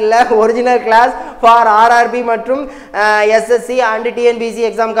கிளாஸ் இல்ல, ஒரிஜினல் கிளாஸ் ஃபார் RRB மற்றும் SSC அண்ட் TNPSC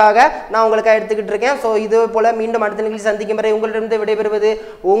எக்ஸாமுக்காக நான் உங்களுக்கு எடுத்துக்கிட்டு இருக்கேன். ஸோ இது போல மீண்டும் அடுத்த நிகழ்ச்சி சந்திக்கும் வரை உங்களிடம் விடைபெறுவது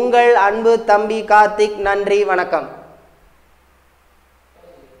உங்கள் அன்பு தம்பி கார்த்திக். நன்றி, வணக்கம்.